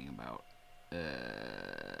talking about.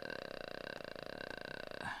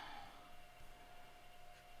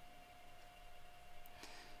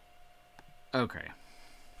 Okay.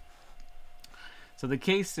 So the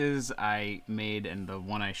cases I made and the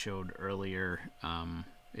one I showed earlier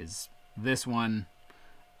is this one.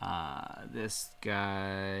 This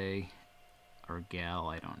guy or gal,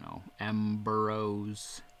 I don't know.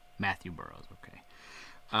 Matthew Burrows, okay.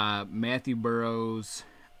 Matthew Burrows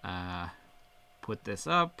put this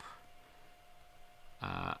up.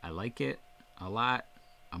 I like it a lot.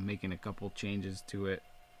 I'm making a couple changes to it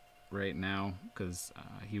right now because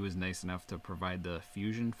he was nice enough to provide the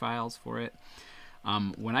fusion files for it.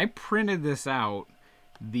 When I printed this out,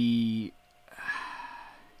 the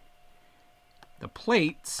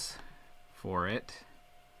plates for it,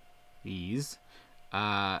 these,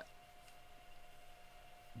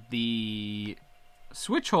 the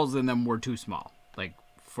switch holes in them were too small, like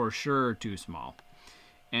for sure too small.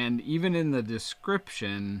 And even in the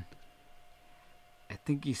description, I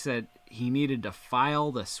think he said he needed to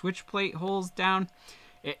file the switch plate holes down.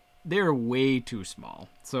 They're way too small.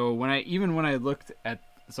 So when I looked at,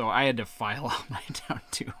 so I had to file all mine down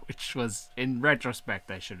too, which was, in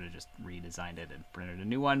retrospect, I should have just redesigned it and printed a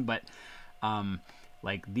new one. But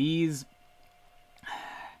like these,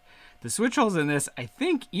 the switch holes in this, I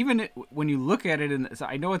think even when you look at it so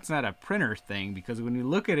I know it's not a printer thing, because when you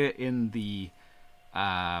look at it in the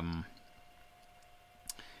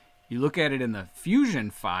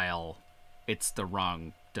fusion file, it's the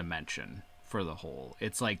wrong dimension for the hole.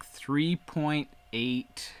 It's like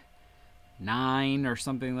 3.89 or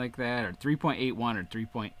something like that, or 3.81 or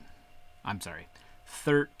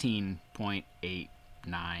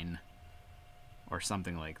 13.89 or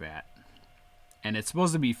something like that. And it's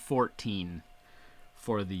supposed to be 14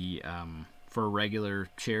 for the for regular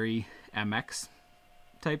Cherry MX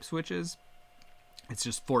type switches. It's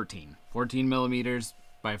just 14 millimeters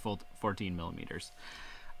by 14 millimeters.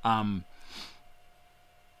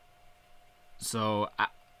 So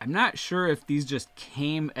I'm not sure if these just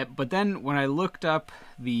came but then when I looked up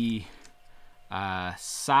the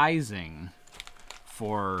sizing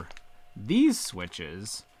for these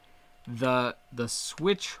switches, the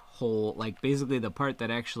switch hole, like basically the part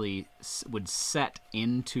that actually would set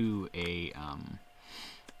into a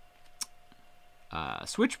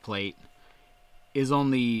switch plate, is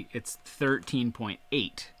only, it's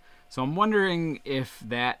 13.8. So I'm wondering if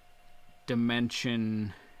that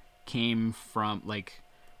dimension came from, like,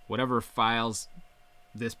 whatever files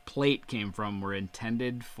this plate came from were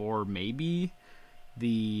intended for maybe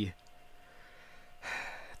the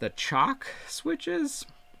Choc switches.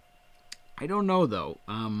 I don't know though.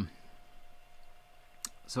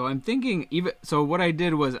 So I'm thinking, so what I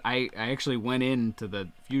did was I actually went into the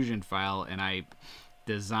fusion file and I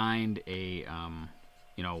designed a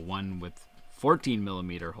one with 14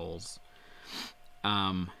 millimeter holes,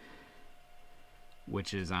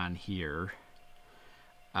 which is on here.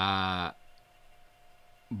 But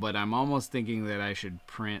I'm almost thinking that I should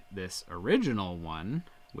print this original one,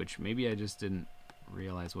 which maybe I just didn't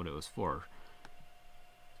realize what it was for.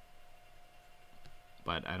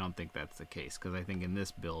 But I don't think that's the case, because I think in this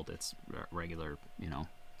build it's regular,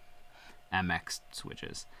 MX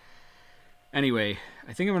switches. Anyway,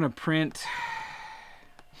 I think I'm gonna print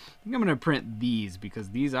these, because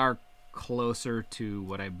these are closer to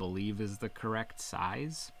what I believe is the correct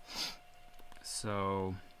size.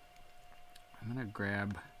 So I'm gonna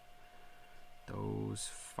grab those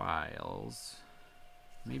files.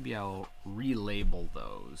 Maybe I'll relabel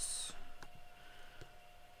those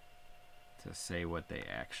to say what they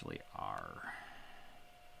actually are.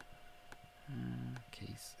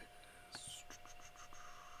 Cases.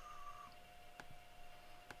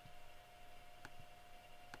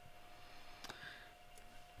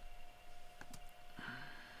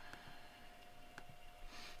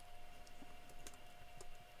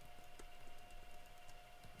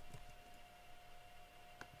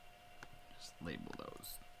 Just label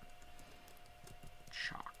those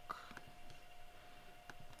Choc.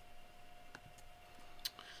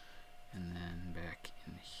 And then back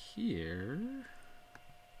in here,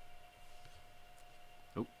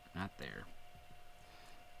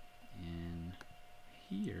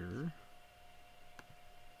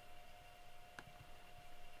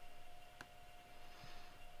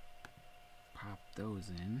 those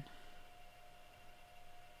in.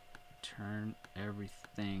 Turn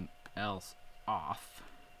everything else off.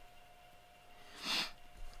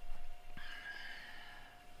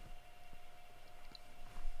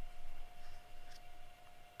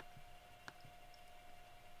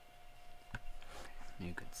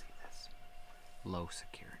 You can see this. Low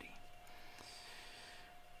security.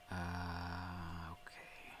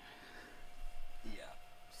 Okay. Yeah.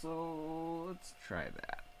 So let's try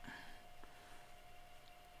that.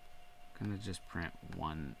 I'm gonna just print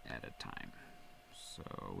one at a time. So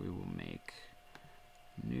we will make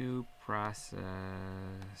new process,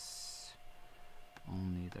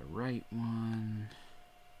 only the right one.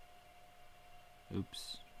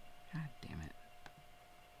 Oops. God damn it.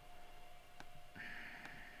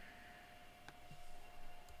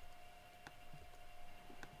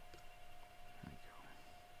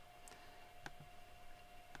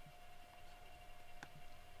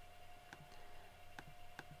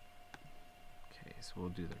 So we'll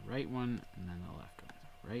do the right one and then the left one.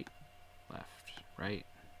 Right, left, right,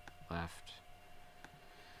 left.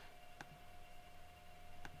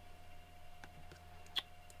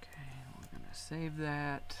 Okay, we're gonna save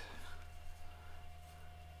that.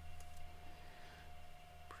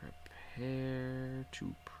 Prepare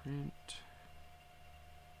to print.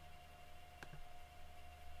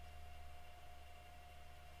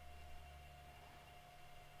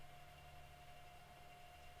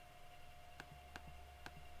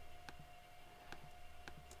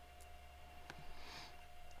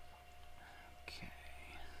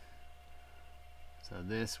 So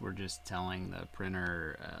this, we're just telling the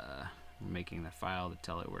printer, we're making the file to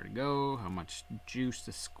tell it where to go, how much juice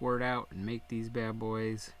to squirt out and make these bad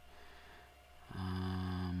boys.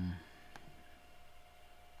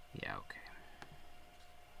 Yeah, okay.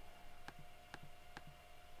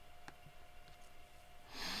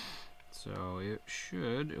 So it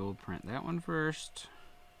will print that one first,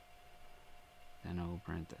 then it will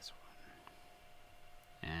print this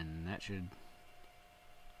one. And that should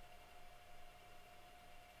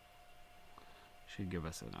give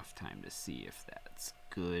us enough time to see if that's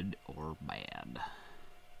good or bad.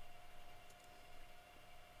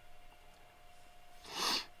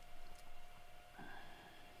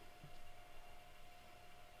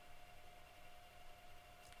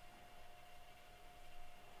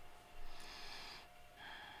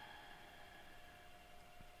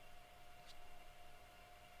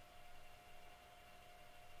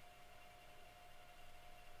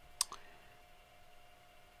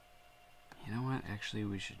 Actually,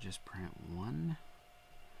 we should just print one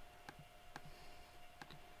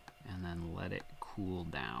and then let it cool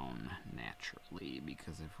down naturally,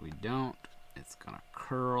 because if we don't, it's gonna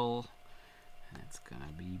curl and it's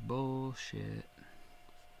gonna be bullshit.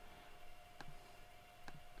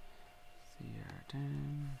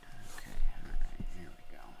 CR10. Okay, alright, here we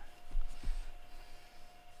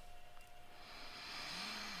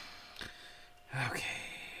go. Okay,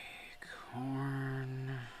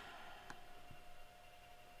 corn.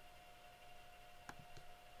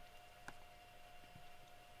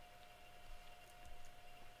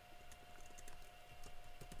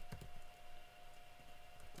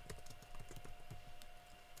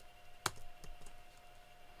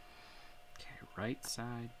 Right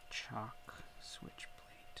side chalk switch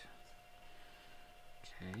plate.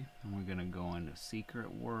 Okay, and we're gonna go into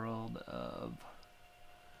secret world of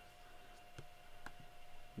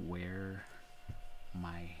where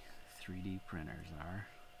my 3D printers are.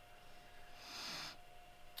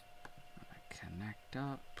 I'm gonna connect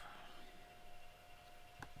up.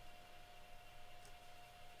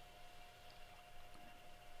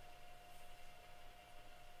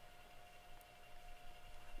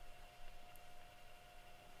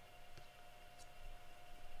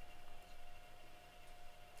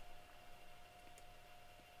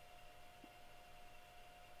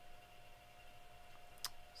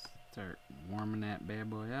 Start warming that bad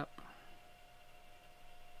boy up.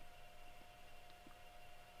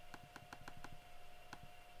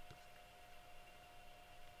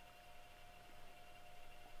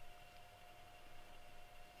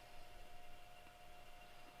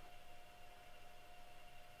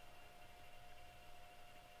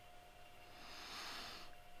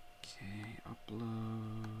 Okay,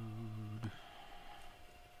 upload.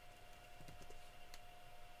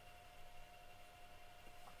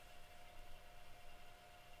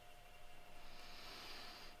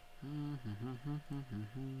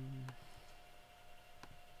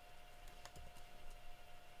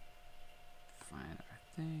 Find our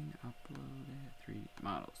thing, upload it. 3D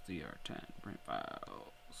models, DR10, print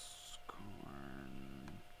files,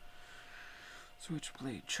 corn, switch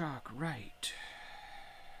plate, chalk, right.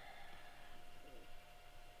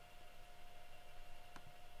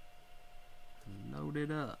 load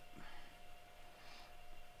it up.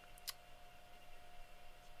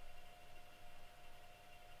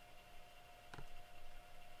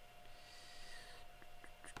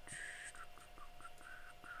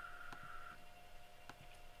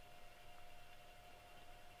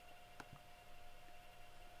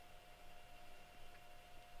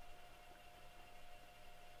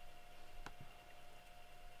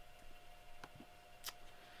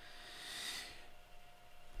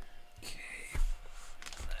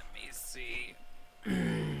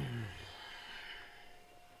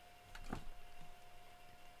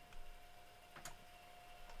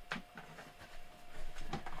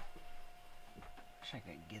 I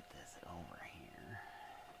could get this over here.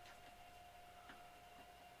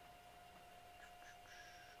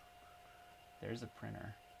 There's a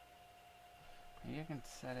printer. Maybe I can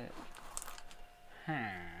set it.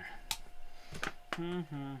 Let's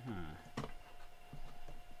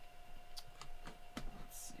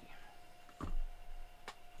see.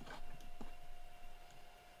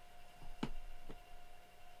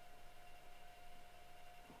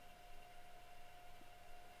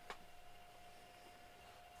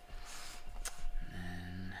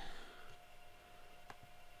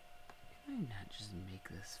 Not just make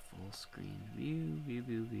this full screen view.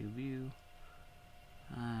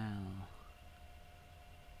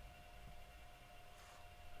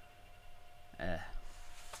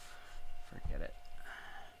 Forget it.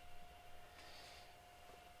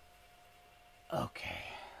 Okay.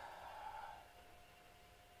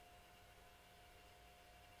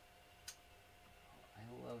 I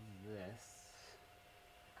love this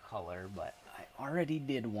color, but I already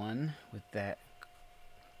did one with that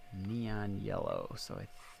neon yellow, so I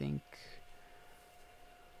think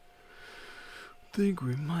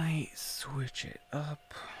we might switch it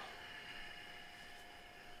up.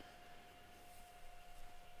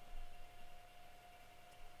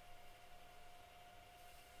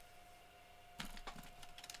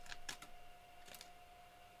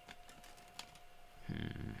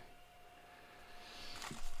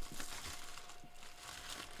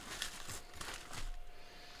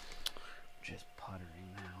 Just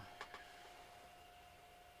puttering now.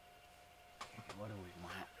 Okay, what do we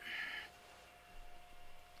want?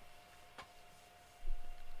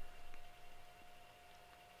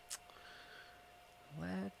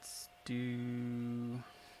 Let's do...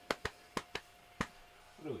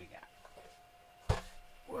 What do we got?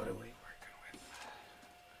 What are we working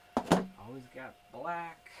with? Always got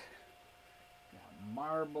black, got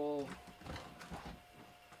marble,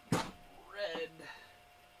 red,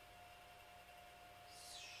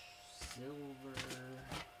 silver.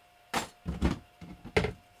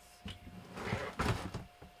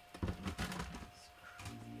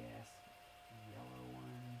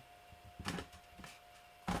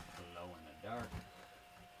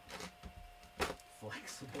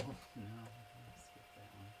 Flexible. No, let's skip that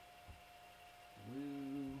one.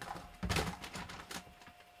 Blue.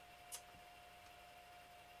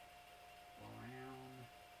 Brown.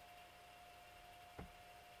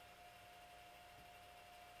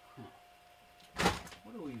 Huh.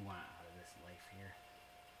 What do we want out of this life here?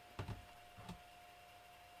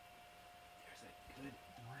 There's a good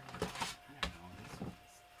one. I don't know. This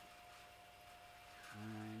one's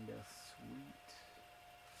kinda sweet.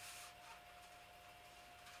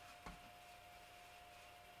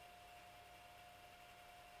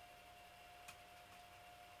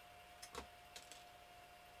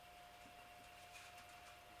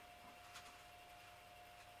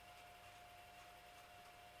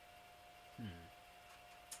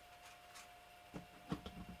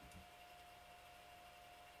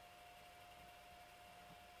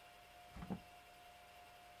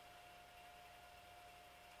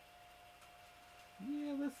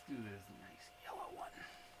 Yeah, let's do this nice yellow one.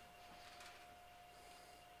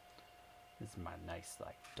 This is my nice,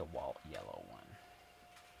 like, DeWalt yellow one.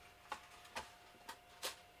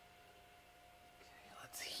 Okay,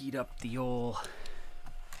 let's heat up the old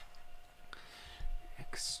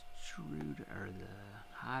extrude, or the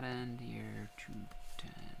hot end here,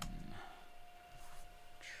 210.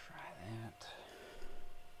 Try that.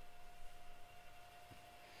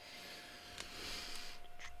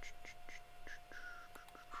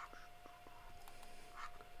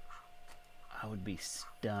 I would be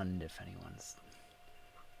stunned if anyone's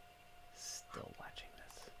still watching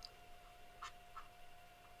this.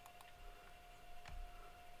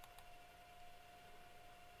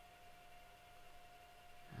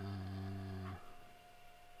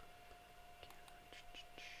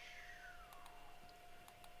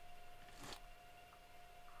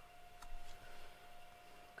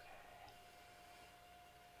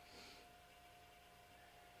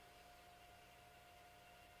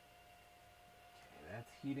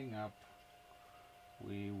 heating up.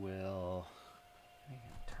 We will, we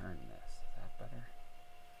can turn this, is that better?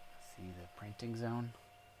 See the printing zone?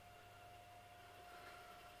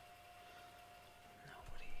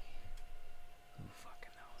 Nobody, who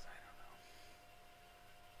fucking knows, I don't know.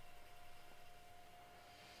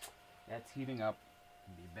 That's heating up.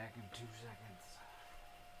 I'll be back in 2 seconds.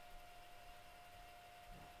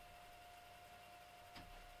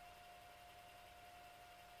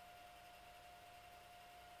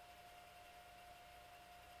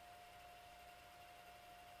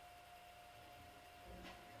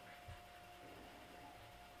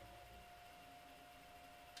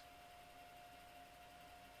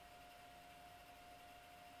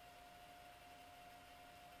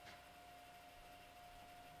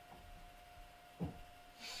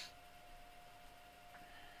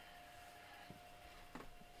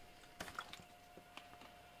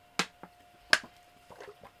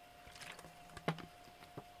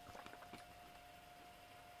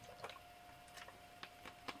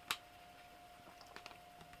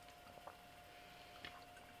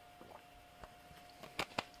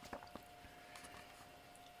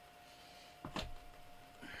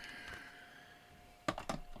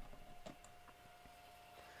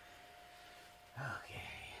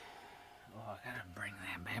 I gotta bring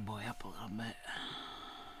that bad boy up a little bit.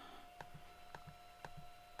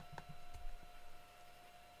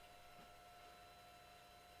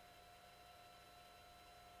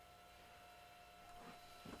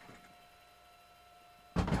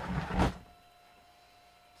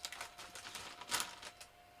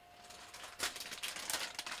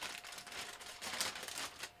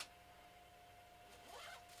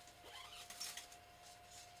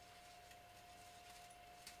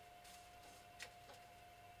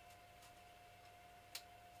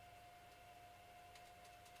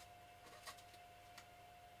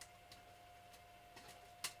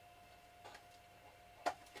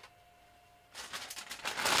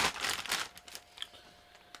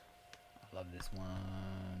 Love this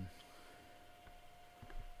one.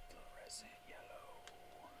 Fluorescent yellow.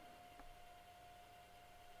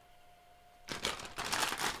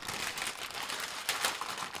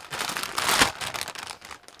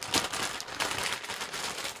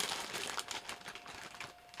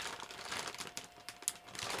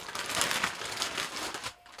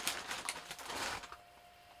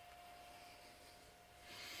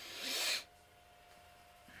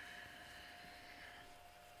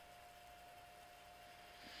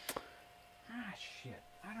 Shit,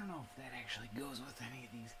 I don't know if that actually goes with any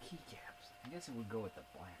of these keycaps. I guess it would go with the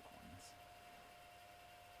black ones.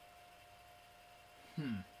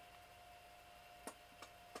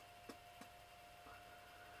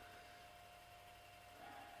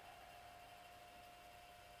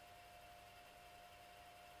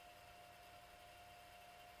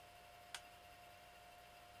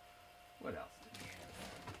 What else do we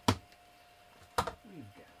have?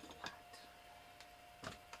 We've got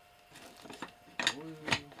blue,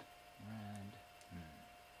 red.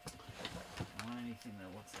 I want anything that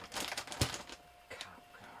looks like a cop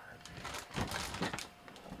card.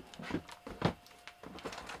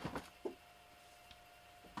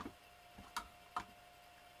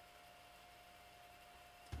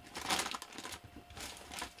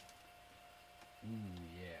 Ooh,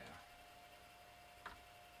 yeah.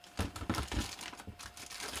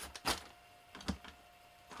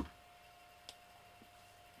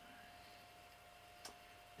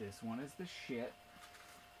 This one is the shit.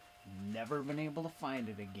 Never been able to find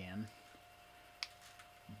it again.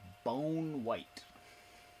 Bone white.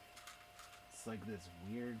 It's like this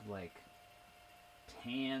weird, like,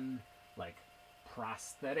 tan, like,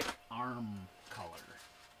 prosthetic arm color.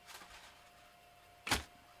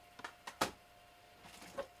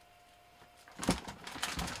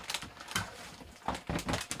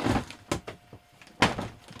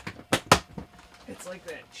 It's like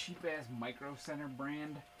that cheap-ass Micro Center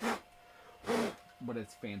brand, but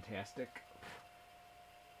it's fantastic.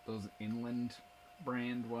 Those Inland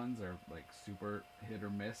brand ones are like super hit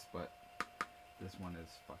or miss, but this one is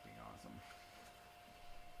fucking awesome.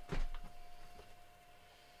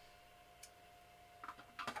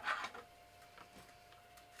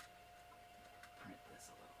 Print this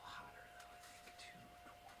a little hotter though, I think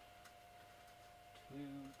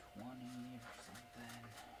 220 or something.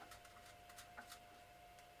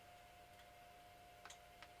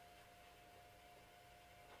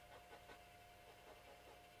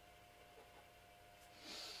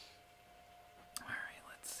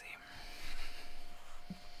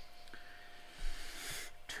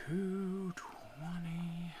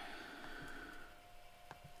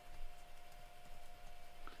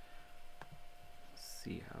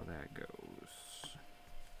 see how that goes.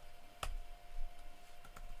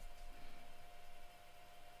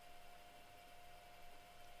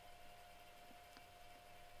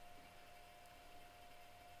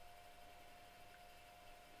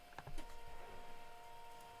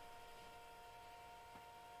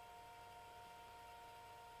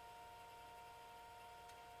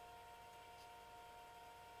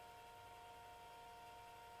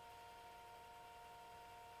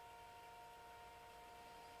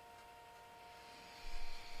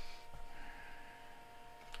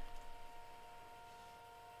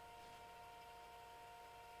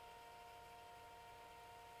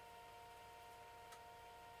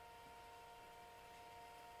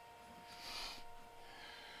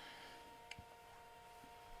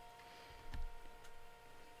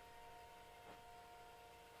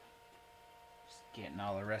 Getting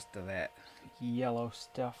all the rest of that yellow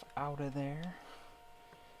stuff out of there.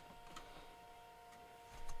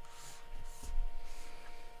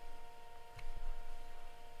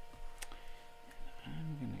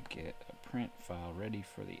 I'm gonna get a print file ready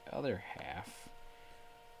for the other half,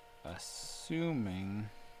 assuming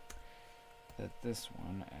that this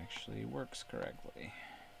one actually works correctly.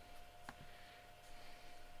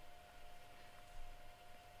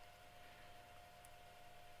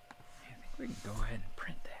 We can go ahead and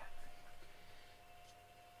print that.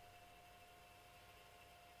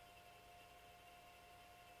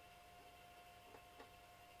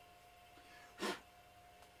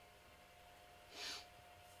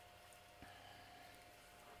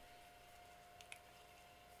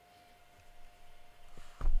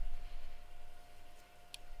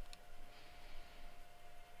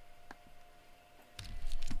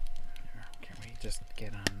 Can we just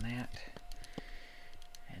get on that?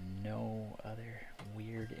 No other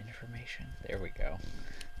weird information. There we go.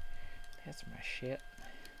 That's my shit.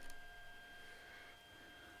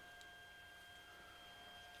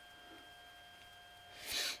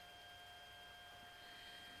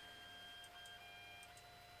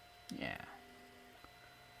 Yeah.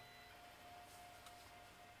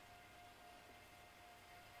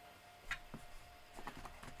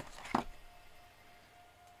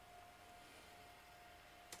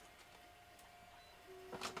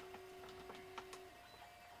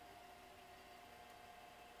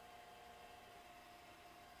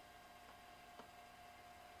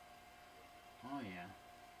 Oh yeah.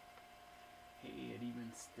 Hey, it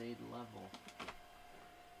even stayed level.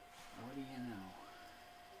 What do you know?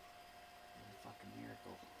 It's a fucking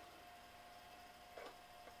miracle.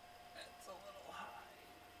 That's a little high.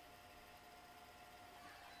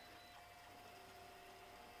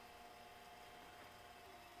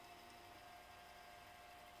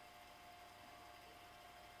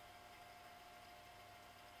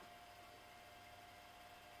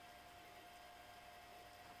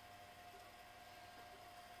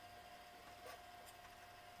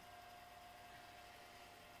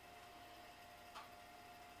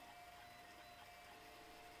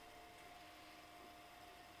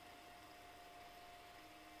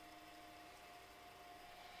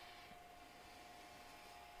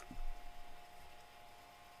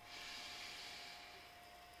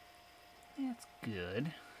 That's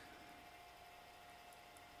good.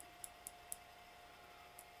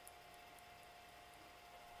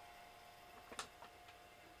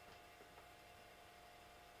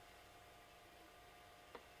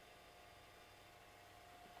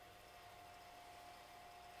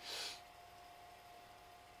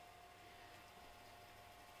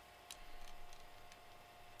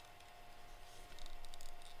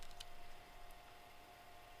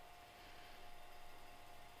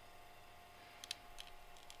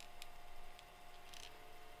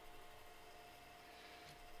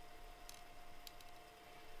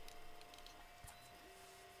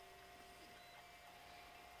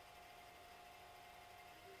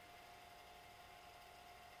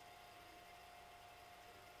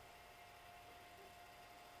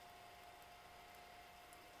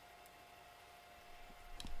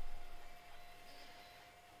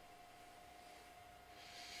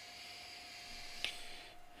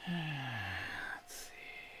 Let's see.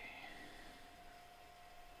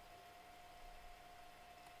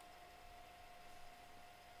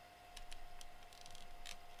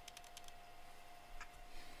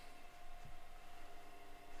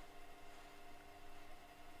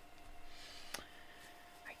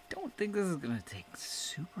 I don't think this is gonna take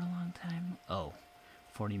super long time. Oh,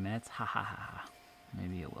 40 minutes? Ha ha ha ha.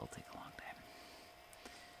 Maybe it will take a long time.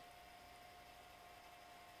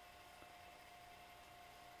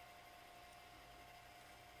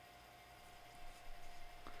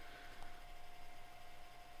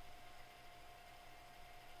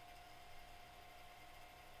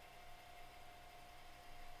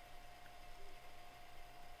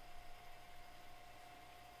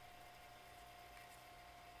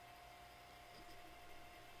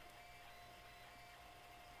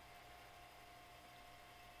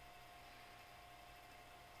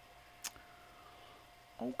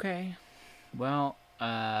 Okay. Well,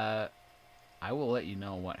 I will let you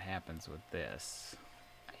know what happens with this.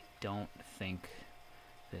 I don't think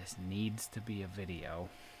this needs to be a video.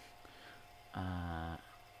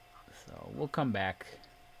 So we'll come back.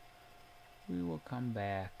 We will come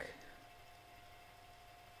back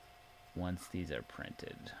once these are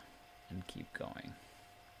printed and keep going.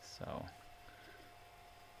 So,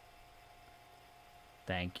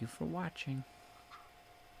 thank you for watching.